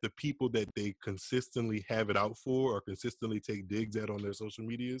at the people that they consistently have it out for or consistently take digs at on their social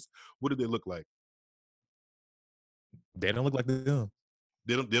medias, what do they look like? They don't look like them.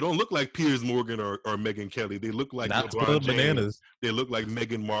 They don't look like Piers Morgan or Megyn Kelly. They look like That's LeBron what James. bananas. They look like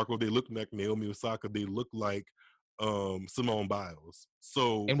Meghan Markle. They look like Naomi Osaka. They look like Simone Biles.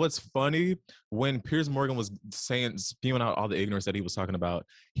 So And what's funny, when Piers Morgan was saying, spewing out all the ignorance that he was talking about,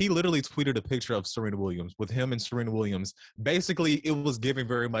 he literally tweeted a picture of Serena Williams with him and Serena Williams. Basically, it was giving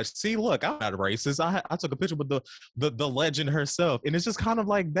very much, see, look, I'm not racist. I took a picture with the legend herself. And it's just kind of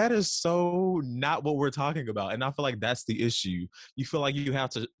like, that is so not what we're talking about. And I feel like that's the issue. You feel like you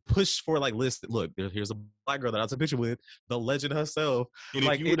have to push for, like, list, look, here's a black girl that I took a picture with, the legend herself. and if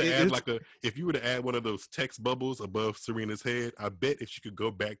Like, you were to add if you were to add one of those text bubbles above Serena's head, I bet if she could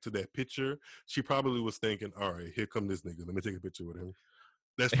go back to that picture, she probably was thinking, all right, here come this nigga. Let me take a picture with him.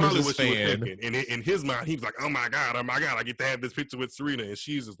 That's here's probably this what she was fan. thinking. And in his mind, he was like, oh my God, I get to have this picture with Serena. And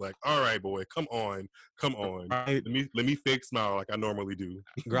she's just like, all right, boy, come on. Right? Let me fake smile like I normally do.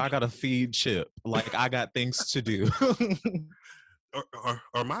 Girl, I gotta feed Chip. Like, I got things to do.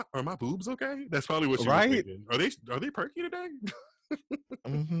 Are my boobs okay? That's probably what she was Right? thinking. Are they perky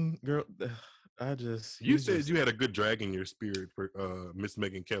today? Girl, You you said just, you had a good drag in your spirit for Miss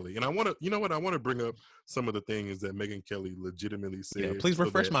Megyn Kelly, and I want to, you know what, I want to bring up some of the things that Megyn Kelly legitimately yeah, said, please so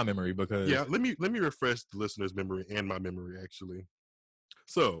refresh that, my memory yeah, because let me refresh the listeners' memory and my memory actually.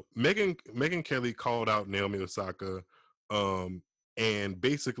 So Megyn Kelly called out Naomi Osaka, um, and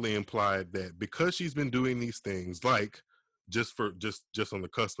basically implied that because she's been doing these things, like just on the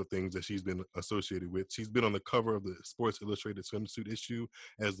cusp of things that she's been associated with, she's been on the cover of the Sports Illustrated swimsuit issue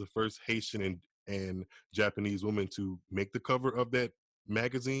as the first Haitian and Japanese woman to make the cover of that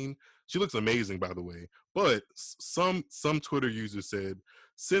magazine. She looks amazing, by the way. But some Twitter users said,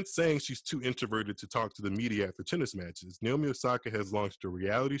 since saying she's too introverted to talk to the media after tennis matches, Naomi Osaka has launched a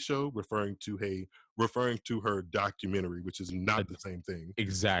reality show referring to her documentary, which is uh, not the same thing.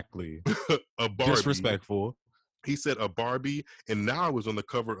 exactly A Barbie. disrespectful. He said a Barbie, and now it was on the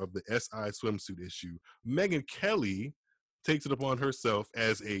cover of the SI swimsuit issue. Megyn Kelly takes it upon herself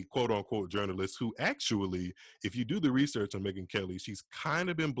as a quote unquote journalist who actually, if you do the research on Megyn Kelly, she's kind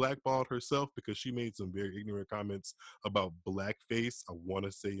of been blackballed herself because she made some very ignorant comments about blackface. I want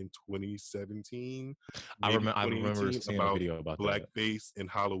to say in 2017, maybe I remember 2018, seeing a about video about that. blackface and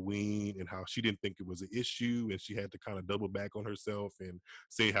Halloween and how she didn't think it was an issue, and she had to kind of double back on herself and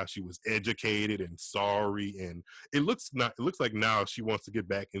say how she was educated and sorry. And it looks like now she wants to get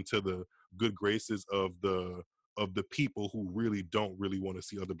back into the good graces of the people who don't really want to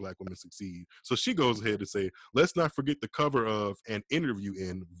see other black women succeed. So she goes ahead to say, let's not forget the cover of an interview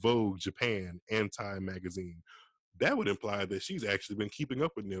in Vogue Japan and Time magazine. That would imply that she's actually been keeping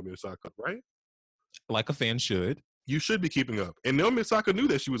up with Naomi Osaka, right? Like a fan should. You should be keeping up. And Naomi Osaka knew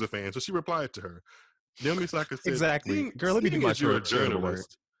that she was a fan, so she replied to her. Naomi Osaka said, Exactly. Girl, let me do seeing my as you're a charitable work.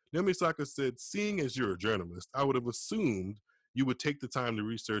 journalist, Naomi Osaka said, seeing as you're a journalist, I would have assumed you would take the time to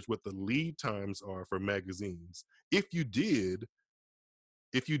research what the lead times are for magazines. If you did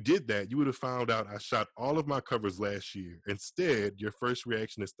that, you would have found out I shot all of my covers last year. Instead, your first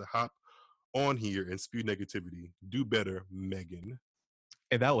reaction is to hop on here and spew negativity. Do better, Megyn.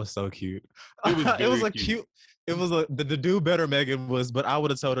 And that was so cute. It was It was very a cute. cute, it was a, the do better Megan was, but I would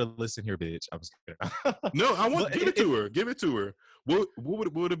have told her, listen here, bitch. I'm just kidding. No, I want But give it to her. Give it to her. What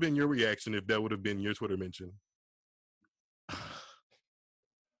would have been your reaction if that would have been your Twitter mention?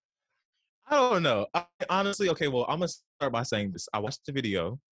 I don't know. Honestly, okay, well, I'm going to start by saying this. I watched the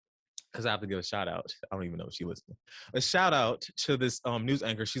video because I have to give a shout out. I don't even know if she listened. A shout out to this news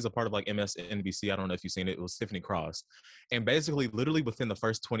anchor. She's a part of like MSNBC. I don't know if you've seen it. It was Tiffany Cross. And basically, literally within the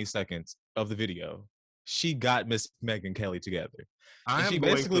first 20 seconds of the video, she got Miss Megyn Kelly together. I And she am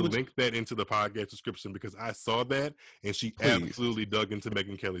going basically to was, link that into the podcast description because I saw that and she please, absolutely dug into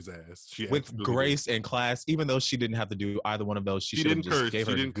Megyn Kelly's ass. She with absolutely did. grace and class, even though she didn't have to do either one of those, she She should have didn't just curse. gave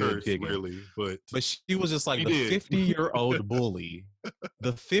She her a didn't good curse digging. really, but But she was just like she the did. 50-year-old bully.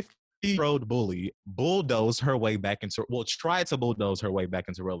 The 50-year-old bully bulldozed her way back into, well, tried to bulldoze her way back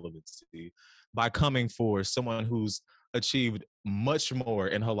into relevancy by coming for someone who's achieved much more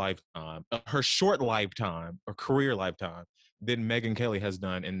in her lifetime, her short lifetime or career lifetime, than Megyn Kelly has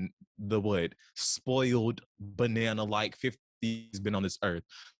done in the what spoiled banana like 50's been on this earth.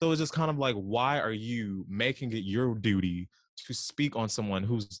 So it's just kind of like, why are you making it your duty to speak on someone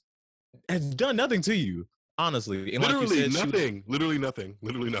who's has done nothing to you, honestly? And like you literally said, she was nothing. Literally nothing.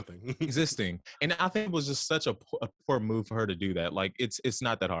 Literally nothing. existing, and I think it was just such a poor move for her to do that. Like it's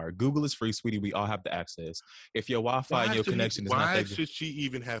not that hard. Google is free, sweetie. We all have the access. If your Wi-Fi and your connection is not Why that should she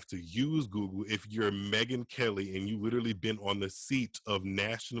even have to use Google if you're Megyn Kelly and you literally been on the seat of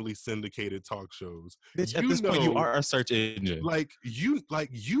nationally syndicated talk shows? bitch, at You this point, you know, are a search engine.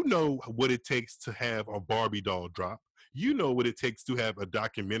 you know what it takes to have a Barbie doll drop. You know what it takes to have a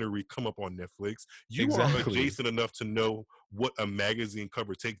documentary come up on Netflix. You are Exactly. adjacent enough to know what a magazine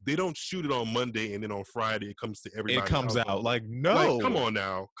cover takes. They don't shoot it on Monday and then on Friday it comes to everybody. It comes out like, like, no. come on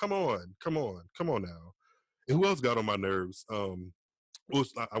now, come on now. And who else got on my nerves? I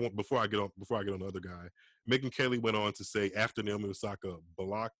want before I get on the other guy. Megyn Kelly went on to say after Naomi Osaka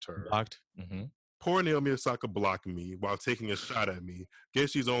blocked her. Blocked. Mm-hmm. Poor Naomi Osaka blocked me while taking a shot at me.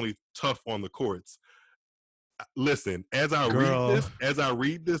 Guess she's only tough on the courts. Listen, as I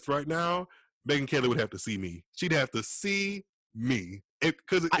read this right now, Megyn Kelly would have to see me. She'd have to see me.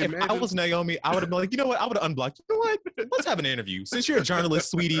 Because if I was Naomi, I would have been like, you know what? I would have unblocked. You know what? Let's have an interview. Since you're a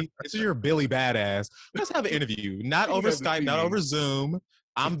journalist, sweetie, since you're a Billy Badass, let's have an interview. Not over Skype, not over Zoom.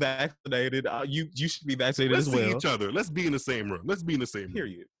 I'm vaccinated. You should be vaccinated as well. Let's see each other. Let's be in the same room.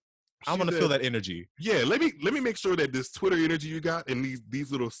 Period. I want to feel that energy. Yeah, let me make sure that this Twitter energy you got and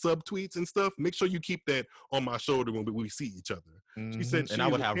these little subtweets and stuff, make sure you keep that on my shoulder when we see each other. Mm-hmm. She said, and I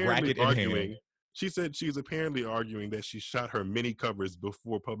would have racket in hand. She said she's apparently arguing that she shot her mini covers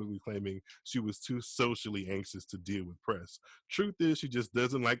before publicly claiming she was too socially anxious to deal with press. Truth is, she just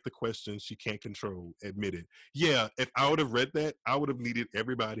doesn't like the questions she can't control. Admit it. Yeah, if I would have read that, I would have needed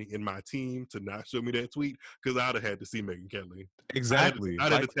everybody in my team to not show me that tweet because I'd have had to see Megyn Kelly. Exactly.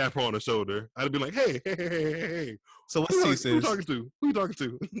 I'd have to tap her on the shoulder. I'd have been like, hey. So let's see, sis. Who you talking to? Who you talking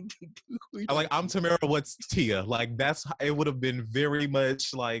to? I'm Tamara. What's Tia? Like it would have been very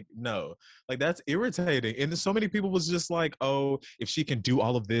much like, no. Like that's irritating. And so many people was just like, oh, if she can do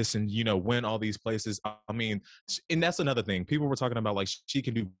all of this and win all these places. I mean, and that's another thing. People were talking about like she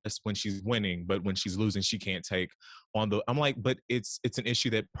can do best when she's winning, but when she's losing, she can't take on the. I'm like, but it's an issue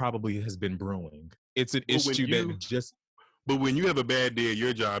that probably has been brewing. It's an issue that just. But when you have a bad day at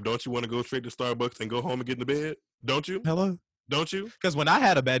your job, don't you want to go straight to Starbucks and go home and get in the bed? Don't you? Hello? Don't you? Because when I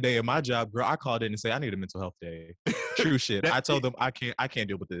had a bad day at my job, girl, I called in and say I need a mental health day. True shit. I told them I can't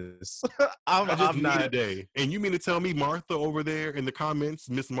deal with this. I'm not a day. And you mean to tell me Martha over there in the comments,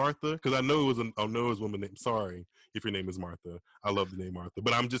 Miss Martha? Because I know it was a woman named. Sorry if your name is Martha. I love the name Martha,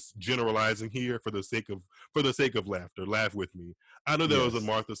 but I'm just generalizing here for the sake of laughter. Laugh with me. I know there was a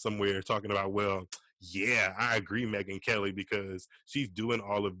Martha somewhere talking about, well, yeah, I agree, Megyn Kelly, because she's doing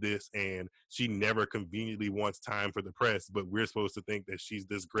all of this and she never conveniently wants time for the press, but we're supposed to think that she's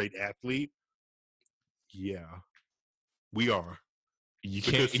this great athlete. Yeah, we are. You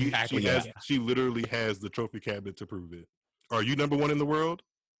can't exactly. She literally has the trophy cabinet to prove it. Are you number one in the world?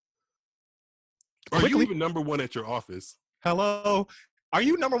 Are you even number one at your office? Hello? Are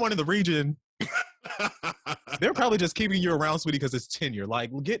you number one in the region? They're probably just keeping you around, sweetie, because it's tenure. Like,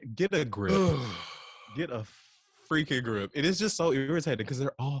 get a grip. Get a freaking grip. It is just so irritating because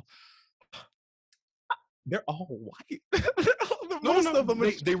they're all white. Of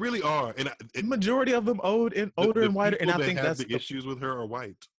them, they really are, and the majority of them older and whiter. And I think that's the issues with her are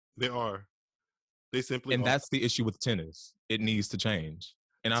white. They are. They simply. And that's the issue with tennis. It needs to change,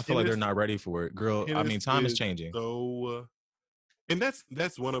 and I feel like they're not ready for it, girl. I mean, time is changing. So, and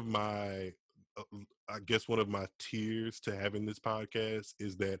that's one of my. I guess one of my tears to having this podcast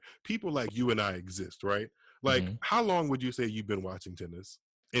is that people like you and I exist, right? Like, how long would you say you've been watching tennis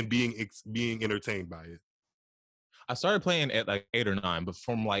and being entertained by it? I started playing at like 8 or 9, but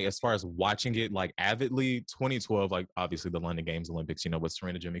from like as far as watching it like avidly, 2012, like obviously the London Games, Olympics, with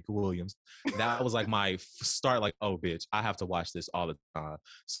Serena Jamaica Williams, that was like my start. Like, oh, bitch, I have to watch this all the time.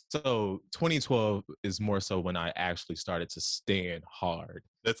 So 2012 is more so when I actually started to stand hard.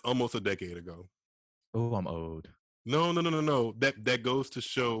 That's almost a decade ago. Oh, I'm old. No, no, no, no, no. That goes to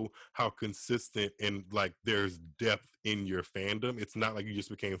show how consistent and like there's depth in your fandom. It's not like you just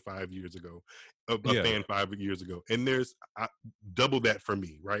became 5 years ago, a Yeah, fan 5 years ago. And there's double that for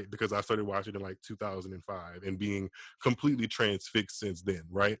me, right? Because I started watching in like 2005 and being completely transfixed since then,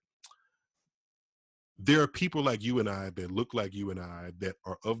 right? There are people like you and I that look like you and I that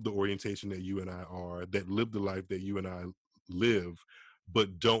are of the orientation that you and I are, that live the life that you and I live,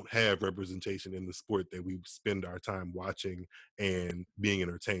 but don't have representation in the sport that we spend our time watching and being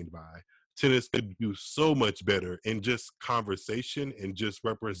entertained by. Tennis could do so much better in just conversation and just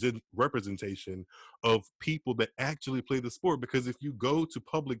representation of people that actually play the sport. Because if you go to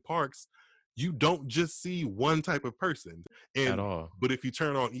public parks, you don't just see one type of person. at And all. but if you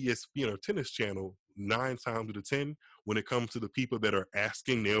turn on ESPN or Tennis Channel, 9 times out of 10, when it comes to the people that are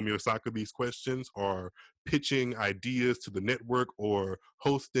asking Naomi Osaka these questions or pitching ideas to the network or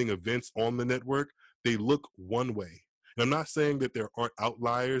hosting events on the network, they look one way. And I'm not saying that there aren't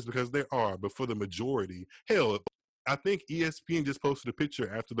outliers because there are, but for the majority, hell, I think ESPN just posted a picture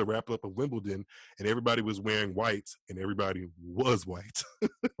after the wrap up of Wimbledon and everybody was wearing whites and everybody was white.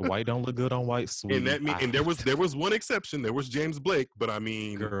 White don't look good on white, And sweetie. that mean and there was one exception, there was James Blake, but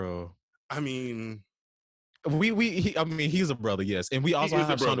Girl. I mean I mean, he's a brother, yes, and we he also is a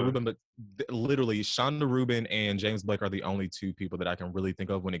have Shonda brother Rubin, but literally, Shonda Rubin and James Blake are the only two people that I can really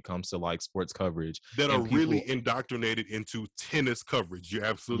think of when it comes to like sports coverage that are and really people. indoctrinated into tennis coverage. You're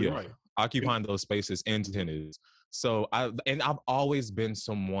absolutely Yeah, right. And occupying those spaces in tennis. So I've always been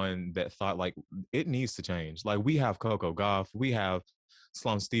someone that thought like it needs to change. Like we have Coco Gauff, we have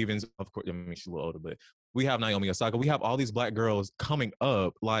Sloane Stevens, of course. I mean, she's a little older, but we have Naomi Osaka. We have all these black girls coming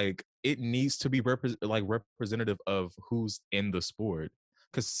up. Like it needs to be representative of who's in the sport.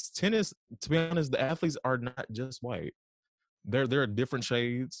 Because tennis, to be honest, the athletes are not just white. There are different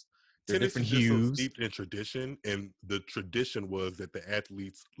shades. They're tennis different is just so hues. steeped in tradition, and the tradition was that the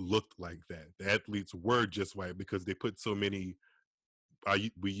athletes looked like that. The athletes were just white because they put so many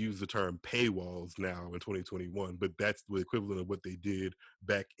we use the term paywalls now in 2021, but that's the equivalent of what they did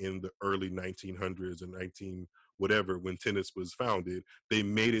back in the early 1900s and 19 whatever when tennis was founded. They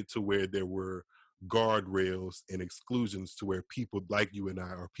made it to where there were guardrails and exclusions to where people like you and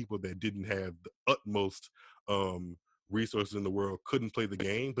I, or people that didn't have the utmost um, resources in the world, couldn't play the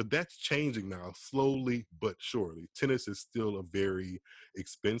game. But that's changing now, slowly but surely. Tennis is still a very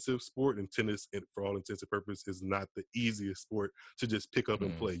expensive sport, and tennis, for all intents and purposes, is not the easiest sport to just pick up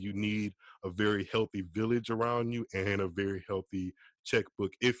and Mm-mm. play. You need a very healthy village around you and a very healthy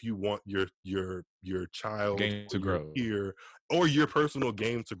checkbook if you want your child Game or to your grow. peer or your personal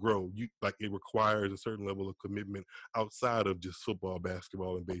game to grow. You like it requires a certain level of commitment outside of just football,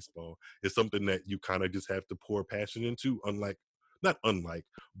 basketball, and baseball. It's something that you kind of just have to pour passion into, unlike not unlike,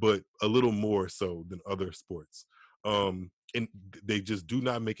 but a little more so than other sports. And they just do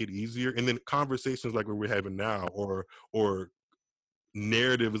not make it easier. And then conversations like what we're having now, or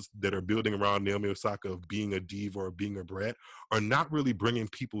narratives that are building around Naomi Osaka of being a diva or being a brat are not really bringing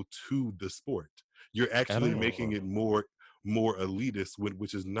people to the sport. You're At actually making all. it more elitist,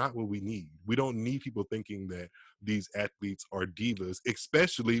 which is not what we need. We don't need people thinking that these athletes are divas,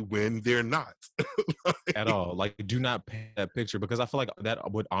 especially when they're not. At all. Like, do not paint that picture because I feel like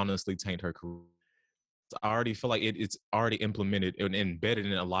that would honestly taint her career. I already feel like it's already implemented and embedded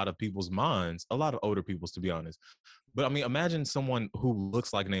in a lot of people's minds, a lot of older people's, to be honest. But I mean, imagine someone who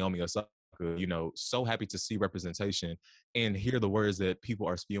looks like Naomi Osaka, so happy to see representation and hear the words that people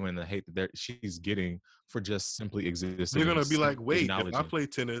are spewing, the hate that she's getting for just simply They're existing and gonna be like, wait, acknowledging. if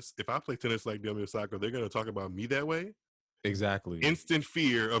I play tennis like Naomi Osaka, they're gonna talk about me that way. Exactly. Instant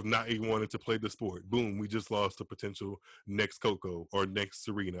fear of not even wanting to play the sport. Boom, we just lost a potential next Coco or next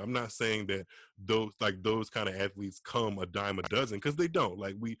Serena. I'm not saying that those kind of athletes come a dime a dozen because they don't.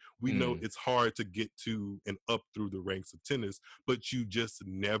 Like we know Mm. it's hard to get to and up through the ranks of tennis, but you just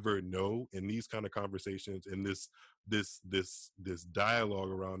never know. In these kind of conversations and this dialogue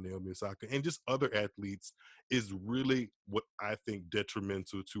around Naomi Osaka and just other athletes is really what I think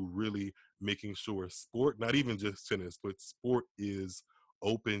detrimental to really making sure sport, not even just tennis, but sport is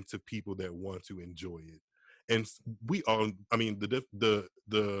open to people that want to enjoy it. And we all, I mean,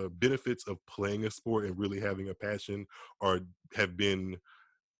 the benefits of playing a sport and really having a passion are have been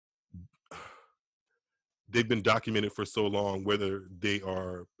they've been documented for so long, whether they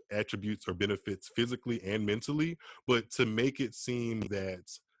are attributes or benefits physically and mentally. But to make it seem that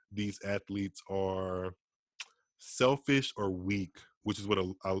these athletes are selfish or weak, which is what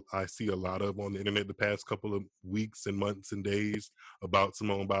I see a lot of on the internet the past couple of weeks and months and days about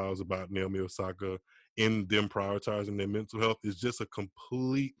Simone Biles, about Naomi Osaka, in them prioritizing their mental health is just a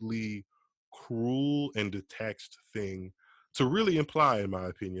completely cruel and detached thing to really imply, in my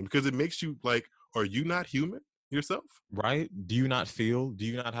opinion, because it makes you like, are you not human yourself? Right? Do you not feel? Do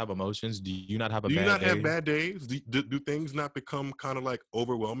you not have emotions? Do you not have a Do you bad not have day? bad days? Do things not become kind of like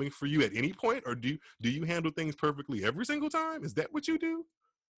overwhelming for you at any point, or do you handle things perfectly every single time? Is that what you do?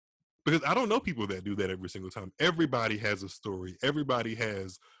 Because I don't know people that do that every single time. Everybody has a story. Everybody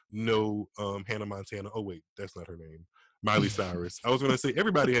has no Hannah Montana. Oh wait, that's not her name. Miley Cyrus. I was going to say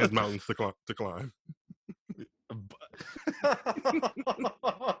everybody has mountains to climb.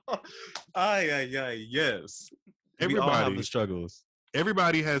 Ay, yes. We all have the Everybody struggles.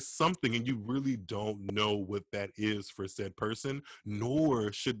 everybody has something, and you really don't know what that is for said person,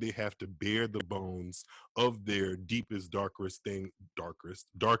 nor should they have to bear the bones of their deepest their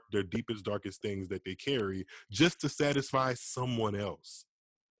deepest darkest things that they carry just to satisfy someone else,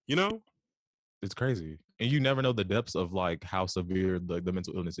 you know. It's crazy. And you never know the depths of like how severe the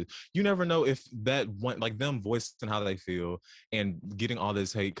mental illness is. You never know if that one, like them voicing how they feel and getting all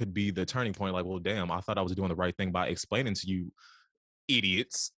this hate could be the turning point. Like, well, damn, I thought I was doing the right thing by explaining to you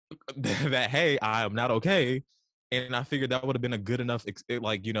idiots that, hey, I am not okay. And I figured that would have been a good enough,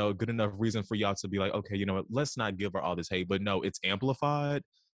 like, you know, good enough reason for y'all to be like, okay, you know what, let's not give her all this hate. But no, it's amplified.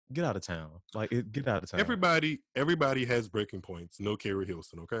 Get out of town. Like, get out of town. Everybody has breaking points. No Carrie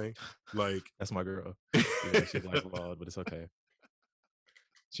Hilson, okay? Like That's my girl. Yeah, she blackballed, but it's okay.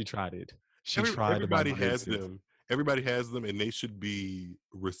 She tried it. She tried my everybody grade has six. them. Everybody has them, and they should be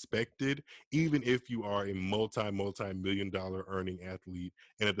respected, even if you are a multi-million-dollar earning athlete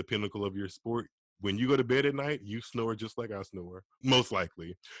and at the pinnacle of your sport. When you go to bed at night, you snore just like I snore, most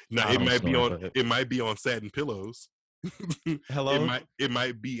likely. Now I don't snore, but it might be on satin pillows. hello. It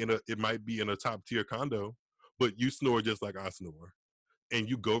might be in a top tier condo, but you snore just like I snore, and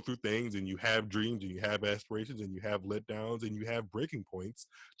you go through things, and you have dreams, and you have aspirations, and you have letdowns, and you have breaking points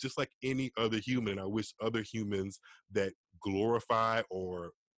just like any other human. And I wish other humans that glorify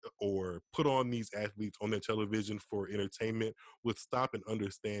or put on these athletes on their television for entertainment would stop and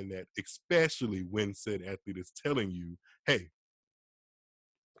understand that, especially when said athlete is telling you, hey,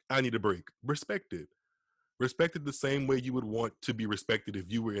 I need a break. Respect it the same way you would want to be respected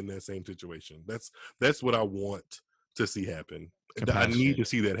if you were in that same situation. That's what I want to see happen. I need to Compassion.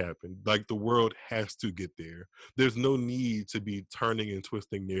 see that happen. Like, the world has to get there. There's no need to be turning and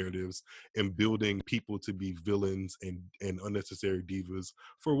twisting narratives and building people to be villains and unnecessary divas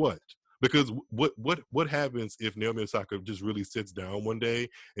for what? Because what happens if Naomi Osaka just really sits down one day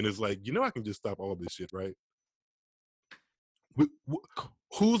and is like, you know, I can just stop all this shit, right?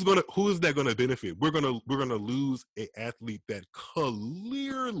 Who's that gonna benefit? We're gonna lose an athlete that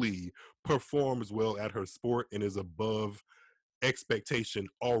clearly performs well at her sport and is above expectation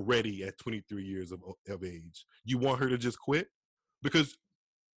already at 23 years of age. You want her to just quit? Because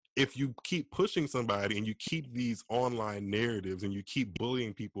if you keep pushing somebody and you keep these online narratives and you keep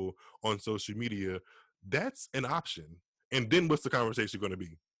bullying people on social media, that's an option. And then what's the conversation going to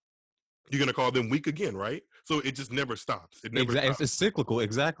be? You're going to call them weak again, right? So it just never stops. It never Exactly. stops. It's cyclical.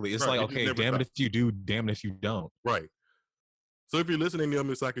 Exactly. It's Right. like, It just okay, never damn it stops. if you do, damn it if you don't. Right. So if you're listening,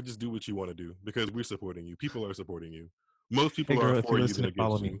 Naomi Osaka, just do what you want to do because we're supporting you. People are supporting you. Most Hey, people are girl, if for you're you than listening,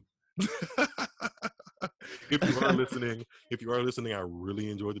 follow against me. you. If you are listening, I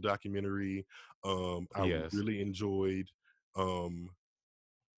really enjoyed the documentary. I Yes. really enjoyed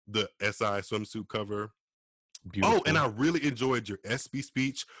the SI swimsuit cover. Oh, and Beautiful. I really enjoyed your SB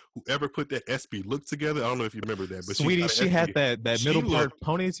speech. Whoever put that SB look together, I don't know if you remember that, but she Sweetie, got an she had SB. that She middle part looked.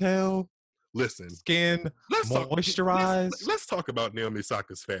 ponytail, Listen, skin let's talk. moisturized. Let's talk about Naomi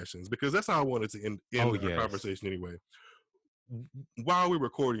Osaka's fashions because that's how I wanted to end Oh, our yes. conversation anyway. While we're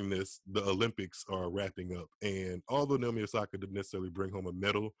recording this, the Olympics are wrapping up, and although Naomi Osaka didn't necessarily bring home a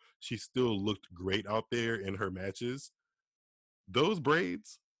medal, she still looked great out there in her matches. Those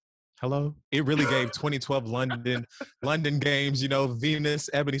braids, Hello. It really gave 2012 London games, you know,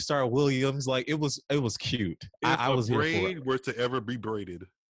 Venus, Ebony Star Williams. Like it was cute. if I a was here for it. braid were to ever be braided,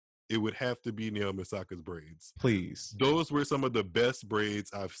 it would have to be Naomi Osaka's braids. Please. Those were some of the best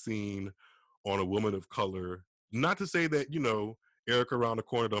braids I've seen on a woman of color. Not to say that, Erica around the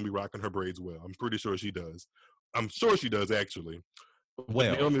corner don't be rocking her braids well. I'm pretty sure she does. I'm sure she does, actually. But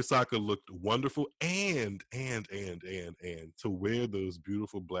Well, Naomi Osaka looked wonderful, and to wear those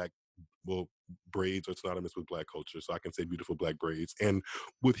beautiful black, well, braids are synonymous with black culture, so I can say beautiful black braids, and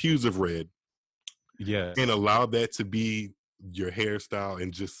with hues of red, and yes. allow that to be your hairstyle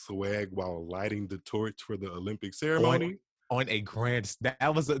and just swag while lighting the torch for the Olympic On ceremony. on a grand,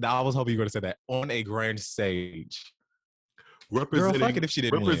 that was I was hoping you were going to say that, on a grand stage. Girl, fuck representing it if she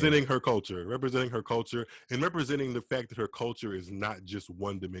didn't win. representing her culture, and representing the fact that her culture is not just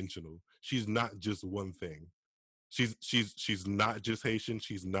one dimensional. She's not just one thing. She's not just Haitian.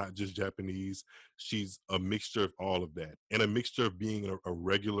 She's not just Japanese. She's a mixture of all of that, and a mixture of being a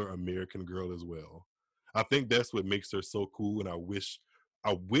regular American girl as well. I think that's what makes her so cool, and I wish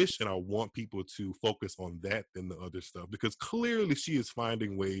and I want people to focus on that than the other stuff, because clearly she is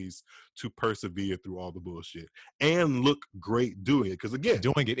finding ways to persevere through all the bullshit and look great doing it. Because again,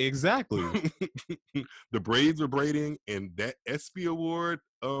 Doing it exactly. the braids were braiding, and that ESPY award,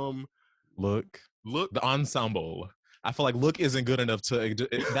 Look, the ensemble. I feel like look isn't good enough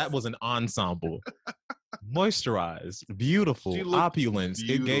that was an ensemble. Moisturized, beautiful, opulence.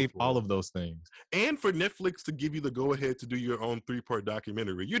 Beautiful. It gave all of those things. And for Netflix to give you the go ahead to do your own 3-part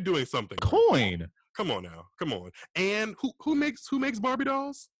documentary, you're doing something. Coin. Right. Come on now. Come on. And who makes Barbie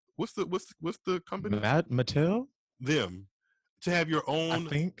dolls? What's the company? Mattel? Them. To have your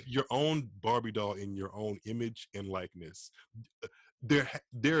own Barbie doll in your own image and likeness.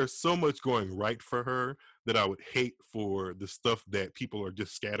 There's so much going right for her that I would hate for the stuff that people are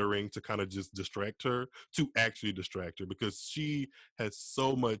just scattering to kind of just distract her to actually distract her, because she has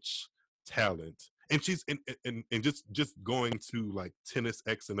so much talent. And she's and just going to like tennis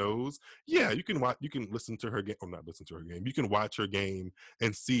X and O's. Yeah, you can listen to her game, or not listen to her game. You can watch her game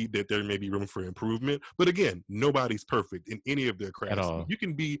and see that there may be room for improvement. But again, nobody's perfect in any of their crafts. At all. You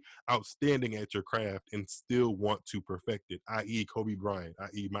can be outstanding at your craft and still want to perfect it, i.e. Kobe Bryant,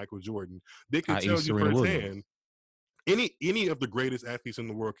 i.e. Michael Jordan. They can tell you firsthand. Any of the greatest athletes in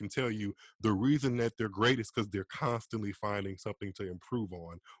the world can tell you the reason that they're great is because they're constantly finding something to improve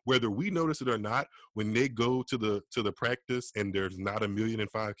on. Whether we notice it or not, when they go to the practice and there's not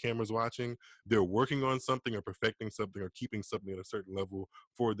 1,000,005 cameras watching, they're working on something or perfecting something or keeping something at a certain level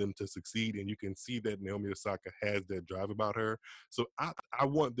for them to succeed. And you can see that Naomi Osaka has that drive about her. So I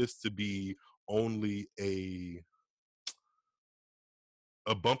want this to be only a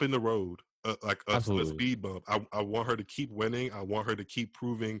bump in the road. Like a speed bump. I want her to keep winning. I want her to keep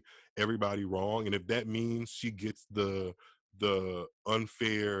proving everybody wrong. And if that means she gets the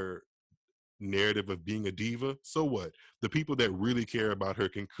unfair narrative of being a diva, so what? The people that really care about her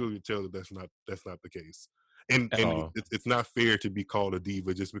can clearly tell that that's not the case. And it's not fair to be called a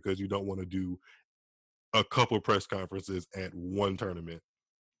diva just because you don't want to do a couple press conferences at one tournament.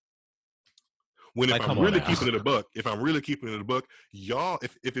 When if I'm really keeping it a buck, y'all,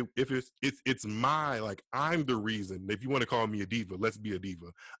 if it's my, like, I'm the reason. If you want to call me a diva, let's be a diva.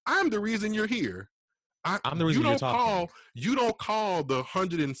 I'm the reason you're here. I'm the reason you're talking. You don't call the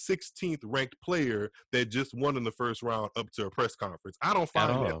 116th ranked player that just won in the first round up to a press conference. I don't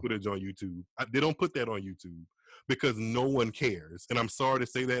find that footage on YouTube. They don't put that on YouTube because no one cares. And I'm sorry to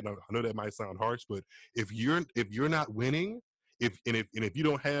say that. And I know that might sound harsh, but if you're not winning, if you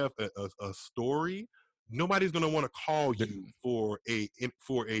don't have a story, nobody's going to want to call you for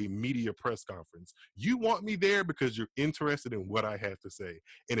a media press conference. You want me there because you're interested in what I have to say.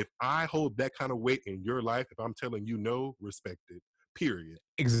 And if I hold that kind of weight in your life, if I'm telling you no, respect it. Period.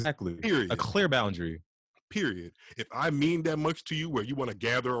 Exactly. Period. A clear boundary. Period. If I mean that much to you where you want to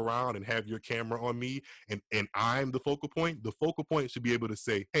gather around and have your camera on me and I'm the focal point should be able to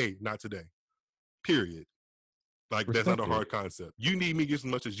say, hey, not today. Period. Like, that's not a hard concept. You need me just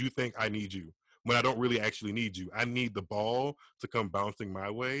as much as you think I need you. When I don't really actually need you. I need the ball to come bouncing my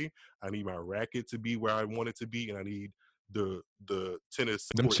way. I need my racket to be where I want it to be, and I need the tennis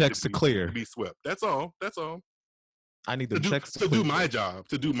them checks to clear to be swept. That's all. I need the checks to do my job.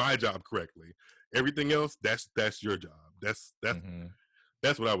 To do my job correctly. Everything else, that's your job.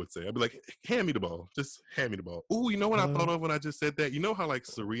 That's what I would say. I'd be like, hand me the ball. Just hand me the ball. Ooh, you know what I thought of when I just said that? You know how, like,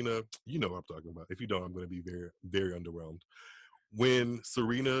 Serena, you know what I'm talking about. If you don't, I'm going to be very, very underwhelmed. When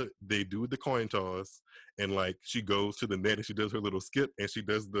Serena, they do the coin toss and, like, she goes to the net and she does her little skip and she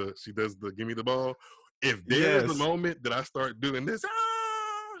does the give me the ball. If there's a moment that I start doing this,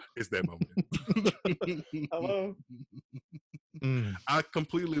 it's that moment. Hello. I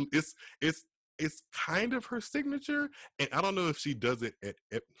completely, it's kind of her signature, and I don't know if she does it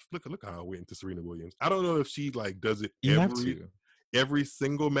at look how I went into Serena Williams. I don't know if she, like, does it every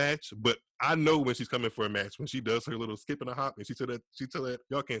single match, but I know when she's coming for a match, when she does her little skip and a hop, and she tell that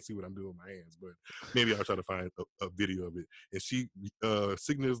y'all can't see what I'm doing with my hands, but maybe I'll try to find a video of it. And she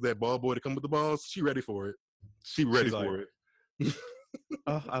signals that ball boy to come with the balls. She ready for it. She's for it.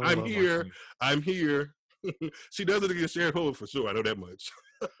 I'm here. She does it against Sharon Holt for sure. I know that much.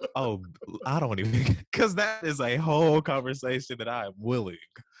 I don't even, because that is a whole conversation that I am willing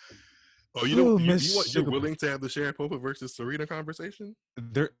Oh, you know Ooh, you Miss want you're Sugar. willing to have the Sharapova versus Serena conversation?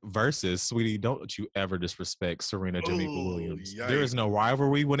 There versus, sweetie, don't you ever disrespect Serena Jamaica Oh, Williams. There yikes. is no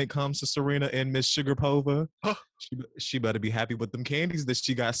rivalry when it comes to Serena and Miss Sugarpova. Huh. She better be happy with them candies that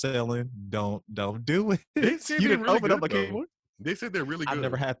she got selling. Don't do it. They say You they're didn't really open up good a can. though. They said they're really I've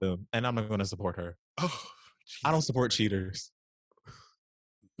never good. had them, and I'm not going to support her. Oh, I don't Jesus support Christ. cheaters.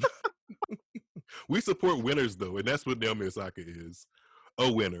 We support winners though, and that's what Naomi Osaka is.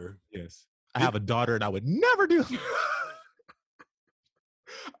 A winner. Yes, I have a daughter, and I would never do.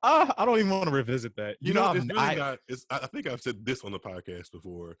 I don't even want to revisit that. You know, it's really not. It's. I think I've said this on the podcast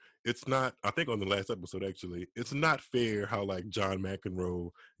before. It's not. I think on the last episode, actually, it's not fair how like John McEnroe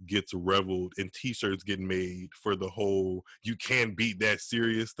gets reveled and T-shirts get made for the whole "you can't beat that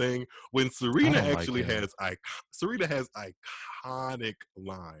serious" thing. When I Serena don't like actually him. has Serena has iconic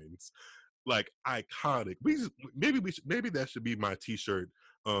lines, like iconic. Maybe that should be my T-shirt.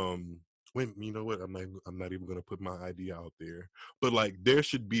 When you know what, I'm not even gonna put my idea out there, but like there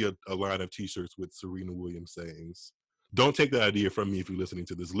should be a line of T-shirts with Serena Williams sayings. Don't take that idea from me if you're listening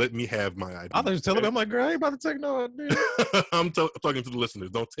to this. Let me have my I thought idea. you was telling me. Okay? I'm like, girl, I ain't about to take no idea. I'm talking to the listeners.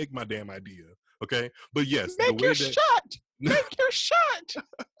 Don't take my damn idea. Okay, but yes, the Make your way that shot. Make your shot.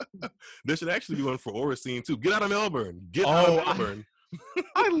 there should actually be one for Oracene too. Get out of Melbourne. Get out of Oh, Melbourne.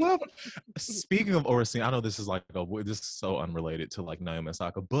 I love. Speaking of Oracene, I know this is like this is so unrelated to like Naomi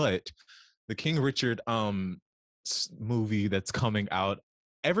Osaka, but the King Richard movie that's coming out,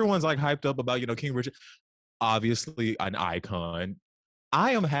 everyone's like hyped up about King Richard, obviously an icon.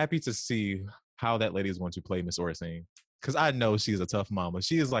 I am happy to see how that lady is going to play Miss Oracene because I know she's a tough mama.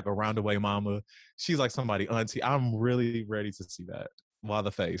 She is like a roundaway mama. She's like somebody auntie. I'm really ready to see that. Why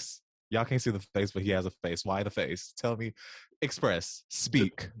the face? Y'all can't see the face, but he has a face. Why the face? Tell me, express,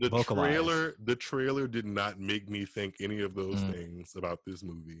 speak, the vocalize. trailer did not make me think any of those things about this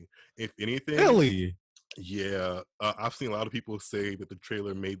movie. If anything, Really? yeah, I've seen a lot of people say that the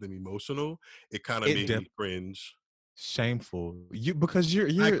trailer made them emotional. It kind of It made def- me cringe. Shameful. Because you're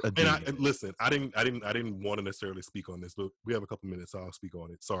a And demon. listen, I didn't want to necessarily speak on this, but we have a couple minutes, so I'll speak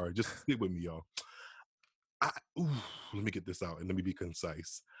on it. Sorry, just stick with me, y'all. Ooh, let me get this out and let me be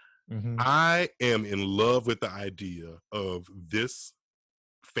concise. Mm-hmm. I am in love with the idea of this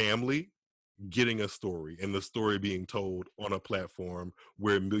family getting a story and the story being told on a platform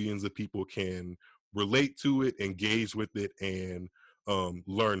where millions of people can relate to it, engage with it, and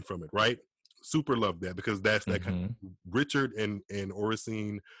learn from it. Right? Super love that because that's that kind Mm-hmm. of, Richard and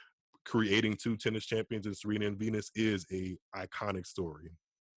Oracene creating two tennis champions in Serena and Venus is a iconic story.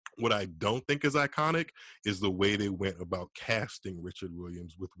 What I don't think is iconic is the way they went about casting Richard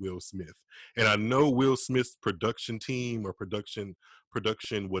Williams with Will Smith. And I know Will Smith's production team or production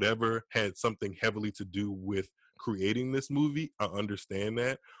whatever had something heavily to do with creating this movie. I understand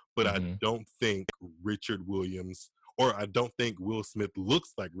that, but I Mm-hmm. don't think Richard Williams or I don't think Will Smith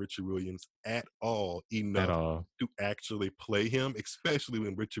looks like Richard Williams at all At enough all. to actually play him, especially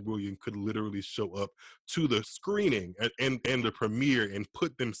when Richard Williams could literally show up to the screening and the premiere and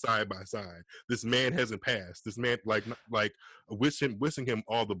put them side by side. This man hasn't passed. This man like wishing him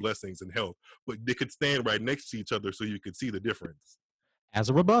all the blessings and health, but they could stand right next to each other so you could see the difference. As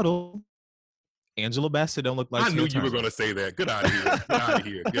a rebuttal, Angela Bassett don't look like I knew Tina you were Turner. going to say that. Get out of here. Get out of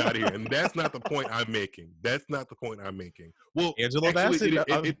here. Get out of here. And that's not the point I'm making. That's not the point I'm making. Well, Angela actually,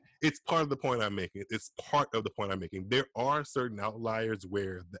 Bassett. it's part of the point I'm making. It's part of the point I'm making. There are certain outliers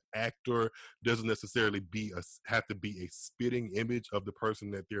where the actor doesn't necessarily have to be a spitting image of the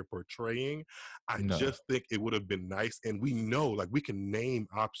person that they're portraying. I No. just think it would have been nice. And we know, like, we can name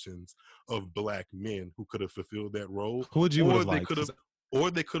options of Black men who could have fulfilled that role. Who would you would have liked? Or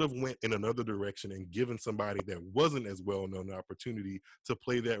they could have went in another direction and given somebody that wasn't as well known an opportunity to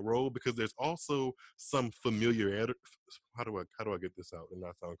play that role, because there's also some familiarity. How do I get this out and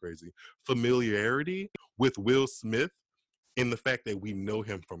not sound crazy? Familiarity with Will Smith in the fact that we know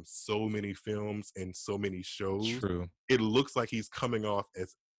him from so many films and so many shows. True. It looks like he's coming off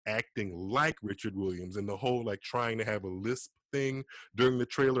as acting like Richard Williams, and the whole like trying to have a lisp thing during the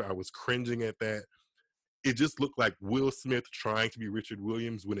trailer, I was cringing at that. It just looked like Will Smith trying to be Richard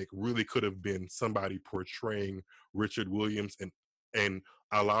Williams when it really could have been somebody portraying Richard Williams and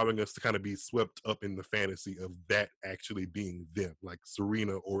allowing us to kind of be swept up in the fantasy of that actually being them, like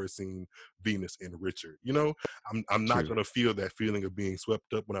Serena, Oracene, Venus, and Richard. You know, I'm not going to feel that feeling of being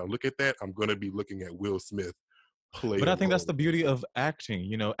swept up when I look at that. I'm going to be looking at Will Smith play But a I think that's the role. beauty of acting.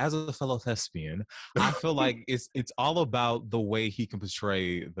 You know, as a fellow thespian, I feel like it's all about the way he can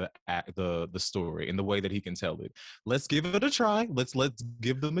portray the story and the way that he can tell it. Let's give it a try. Let's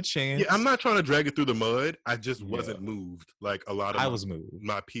give them a Yeah, I'm chance. not trying to drag it through the mud. I just Yeah, wasn't moved like a lot of I was moved.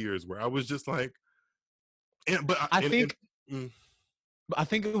 my peers were. I was just like, and but I, I and think mm, I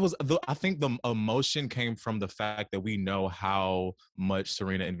think it was the I think the emotion came from the fact that we know how much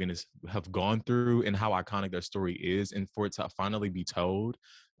Serena and Venus have gone through and how iconic their story is, and for it to finally be told,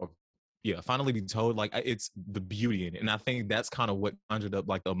 or yeah, finally be told, like it's the beauty in it, and I think that's kind of what conjured up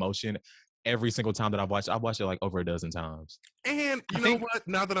like the emotion every single time that I've watched it like over a dozen times. and I you know think what?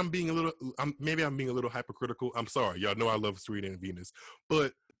 Now that I'm being a little, maybe I'm being a little hypercritical. I'm sorry, y'all know I love Serena and Venus,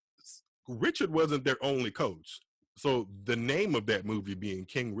 but Richard wasn't their only coach. So the name of that movie being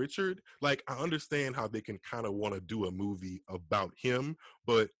King Richard, like I understand how they can kind of want to do a movie about him,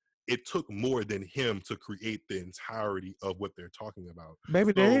 but it took more than him to create the entirety of what they're talking about.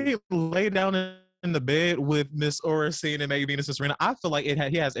 Baby, So they lay down in the bed with Miss Oracene and Maybe Venus and Serena. I feel like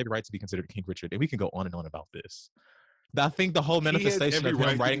he has every right to be considered King Richard, and we can go on and on about this. I think the whole he has manifestation every of him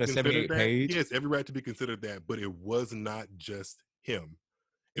right to be writing a considered 78 that. He page. has every right to be considered that, but it was not just him.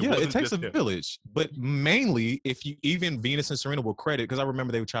 It Yeah, it wasn't takes just a him. village, but mainly if you even Venus and Serena will credit because I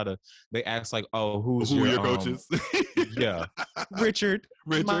remember they would try to they asked like, "Oh, who's Who are your your coaches? yeah, Richard,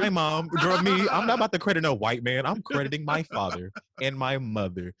 my Richard. mom, girl, me. I'm not about to credit a white man. I'm crediting my father and my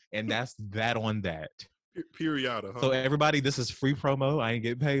mother, and that's that on that." Period, So huh? everybody, this is free promo. I ain't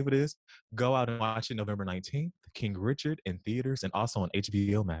getting paid for this. Go out and watch it November 19th, King Richard in theaters and also on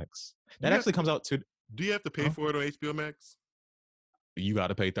HBO Max. Do That you have actually to comes out to do you have to pay huh? for it on HBO Max? You got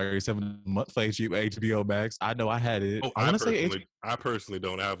to pay 37 a month for HBO Max. I know I had it. Oh, I want to say H. I personally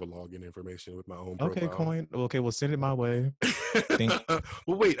don't have a login information with my own Okay, profile. coin. Okay, well send it my way. Think.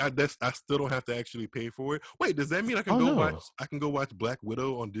 Well, wait, I still don't have to actually pay for it. Wait, does that mean Oh no, I can go watch Black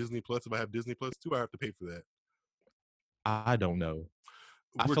Widow on Disney Plus if I have Disney Plus too? I have to pay for that. I don't know.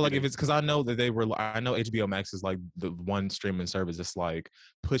 I We're feel like if getting it's because I know that they were. I know HBO Max is like the one streaming service that's like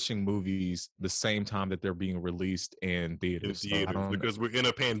pushing movies the same time that they're being released in in theaters. So I theaters don't. because we're in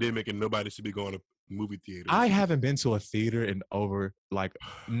a pandemic and nobody should be going to movie I theaters. haven't been to a theater in over like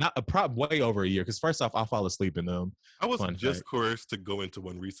not a prop way over a year. Because first off, I fall asleep in them. I was Fun just fact. coerced to go into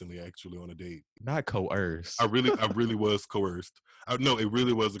one recently, actually, on a date. Not I coerced. really, I really was coerced. No, it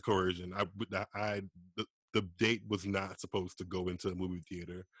really was a coercion. The date was not supposed to go into a movie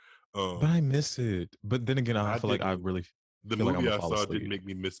theater. But I Um, miss it. But then again, I I feel like I didn't. really The feel like I'm movie gonna I fall saw didn't asleep. make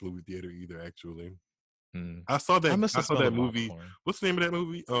me miss movie theater either. Actually, Mm. I saw I that. miss I the saw smell that of movie. popcorn. What's the name of that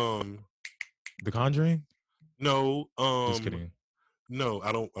movie? The Conjuring? No, Just kidding. no.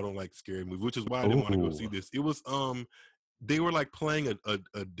 I don't like scary movies, which is why I didn't want to go see Oh. this. It was they were like playing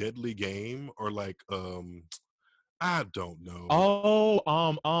a deadly game or like I don't know. Oh, You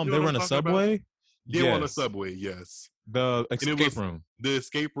know they what were I'm in a talking about? subway? They were on a Yes. subway, yes. The And it escape was room. the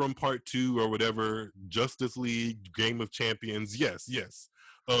Escape Room Part 2 or whatever, Justice League, Game of Champions. Yes, yes.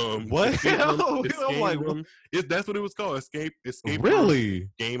 What? I'm Escape like, Room. That's what it was called. Escape Room really?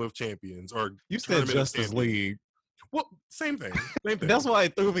 Game of Champions or You said Tournament of Justice Champions. League. Well, same thing. Same That's thing. why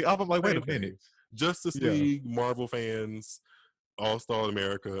it threw me off. I'm like, wait Same a minute. thing. Justice Yeah. League, Marvel fans, All Star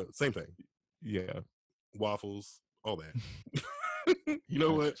America, same thing. Yeah. Waffles, all that. You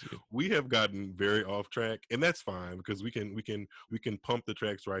know I what? got you. We have gotten very off track, and that's fine because we can pump the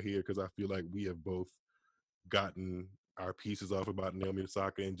tracks right here because I feel like we have both gotten our pieces off about Naomi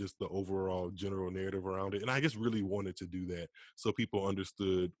Osaka and just the overall general narrative around it. And I just really wanted to do that so people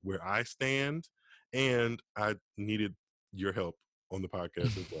understood where I stand, and I needed your help on the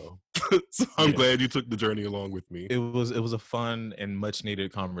podcast as well. So I'm Yeah. glad you took the journey along with me. It was a fun and much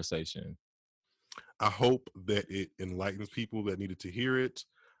needed conversation. I hope that it enlightens people that needed to hear it.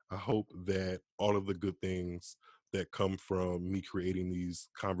 I hope that all of the good things that come from me creating these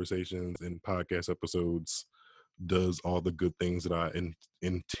conversations and podcast episodes does all the good things that I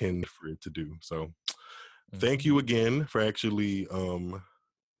intend for it to do. So thank you again for actually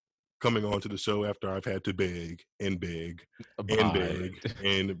coming on to the show after I've had to beg and beg and Bye. beg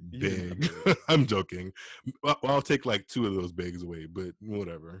and You beg. know it. I'm joking. I'll take like 2 of those begs away, but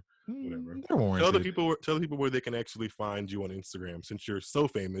whatever. Whatever. They're warranted. Tell the people where they can actually find you on Instagram since you're so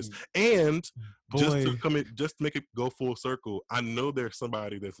famous. And Boy, just to make it go full circle, I know there's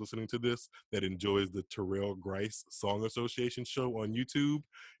somebody that's listening to this that enjoys the Terrell Grice Song Association show on YouTube.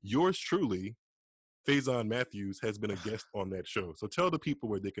 Yours truly, Faison Matthews, has been a guest on that show. So tell the people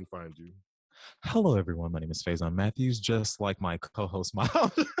where they can find you. hello everyone. My name is Faison Matthews, just like my co-host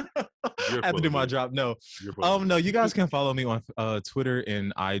Miles. I have to do my drop. No, no. You guys can follow me on Twitter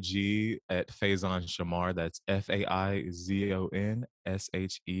and IG at Faizon Shamar. That's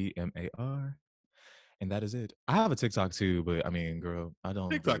FAIZONSHEMAR. And that is it. I have a TikTok too, but I mean, girl, I don't.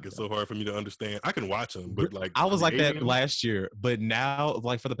 TikTok is so hard for me to understand. I can watch them, but like I was like that last year, but now,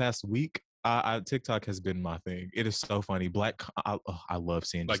 like for the past week, TikTok has been my thing. It is so funny. I love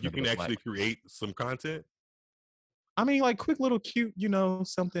seeing. Like you can actually create some content. I mean, like quick little cute,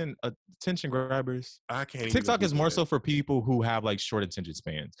 something attention grabbers. I can't. TikTok is more so for people who have like short attention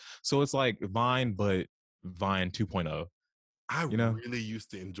spans. So it's like Vine, but Vine 2.0. I really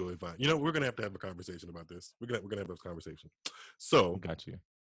used to enjoy Vine. We're gonna have to have a conversation about this. We're gonna have this conversation. So got you.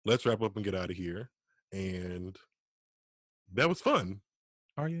 Let's wrap up and get out of here. And that was fun.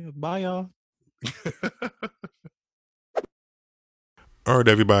 Are you? Bye, y'all. All right,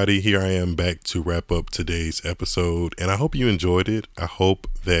 everybody, here I am back to wrap up today's episode, and I hope you enjoyed it. I hope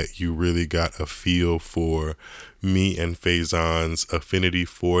that you really got a feel for me and Faizon's affinity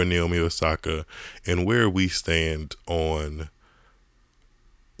for Naomi Osaka and where we stand on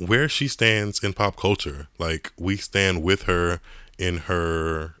where she stands in pop culture. Like, we stand with her in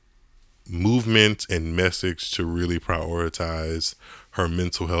her movement and message to really prioritize her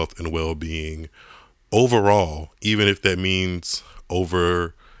mental health and well-being overall, even if that means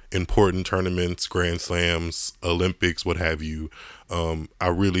over important tournaments, Grand Slams, Olympics, what have you. I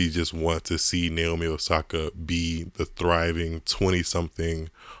really just want to see Naomi Osaka be the thriving 20-something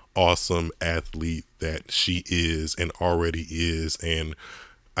awesome athlete that she is and already is, and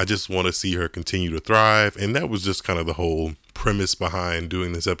I just want to see her continue to thrive. And that was just kind of the whole premise behind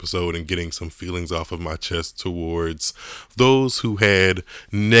doing this episode and getting some feelings off of my chest towards those who had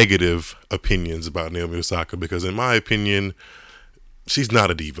negative opinions about Naomi Osaka, because in my opinion, she's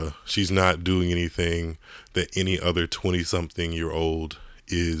not a diva. She's not doing anything that any other 20-something-year-old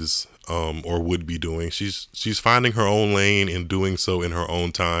is or would be doing. She's finding her own lane and doing so in her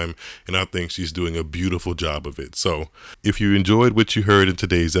own time, and I think she's doing a beautiful job of it. So if you enjoyed what you heard in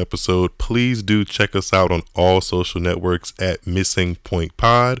today's episode, please do check us out on all social networks at Missing Point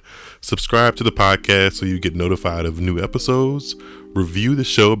Pod. Subscribe to the podcast so you get notified of new episodes. Review the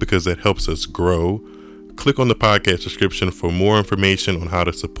show because that helps us grow. Click on the podcast description for more information on how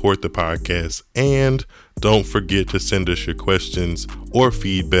to support the podcast, and don't forget to send us your questions or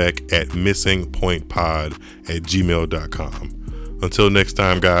feedback at missingpointpod@gmail.com. Until next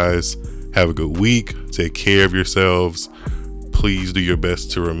time, guys, have a good week. Take care of yourselves. Please do your best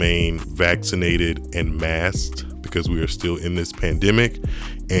to remain vaccinated and masked because we are still in this pandemic,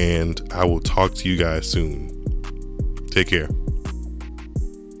 and I will talk to you guys soon. Take care.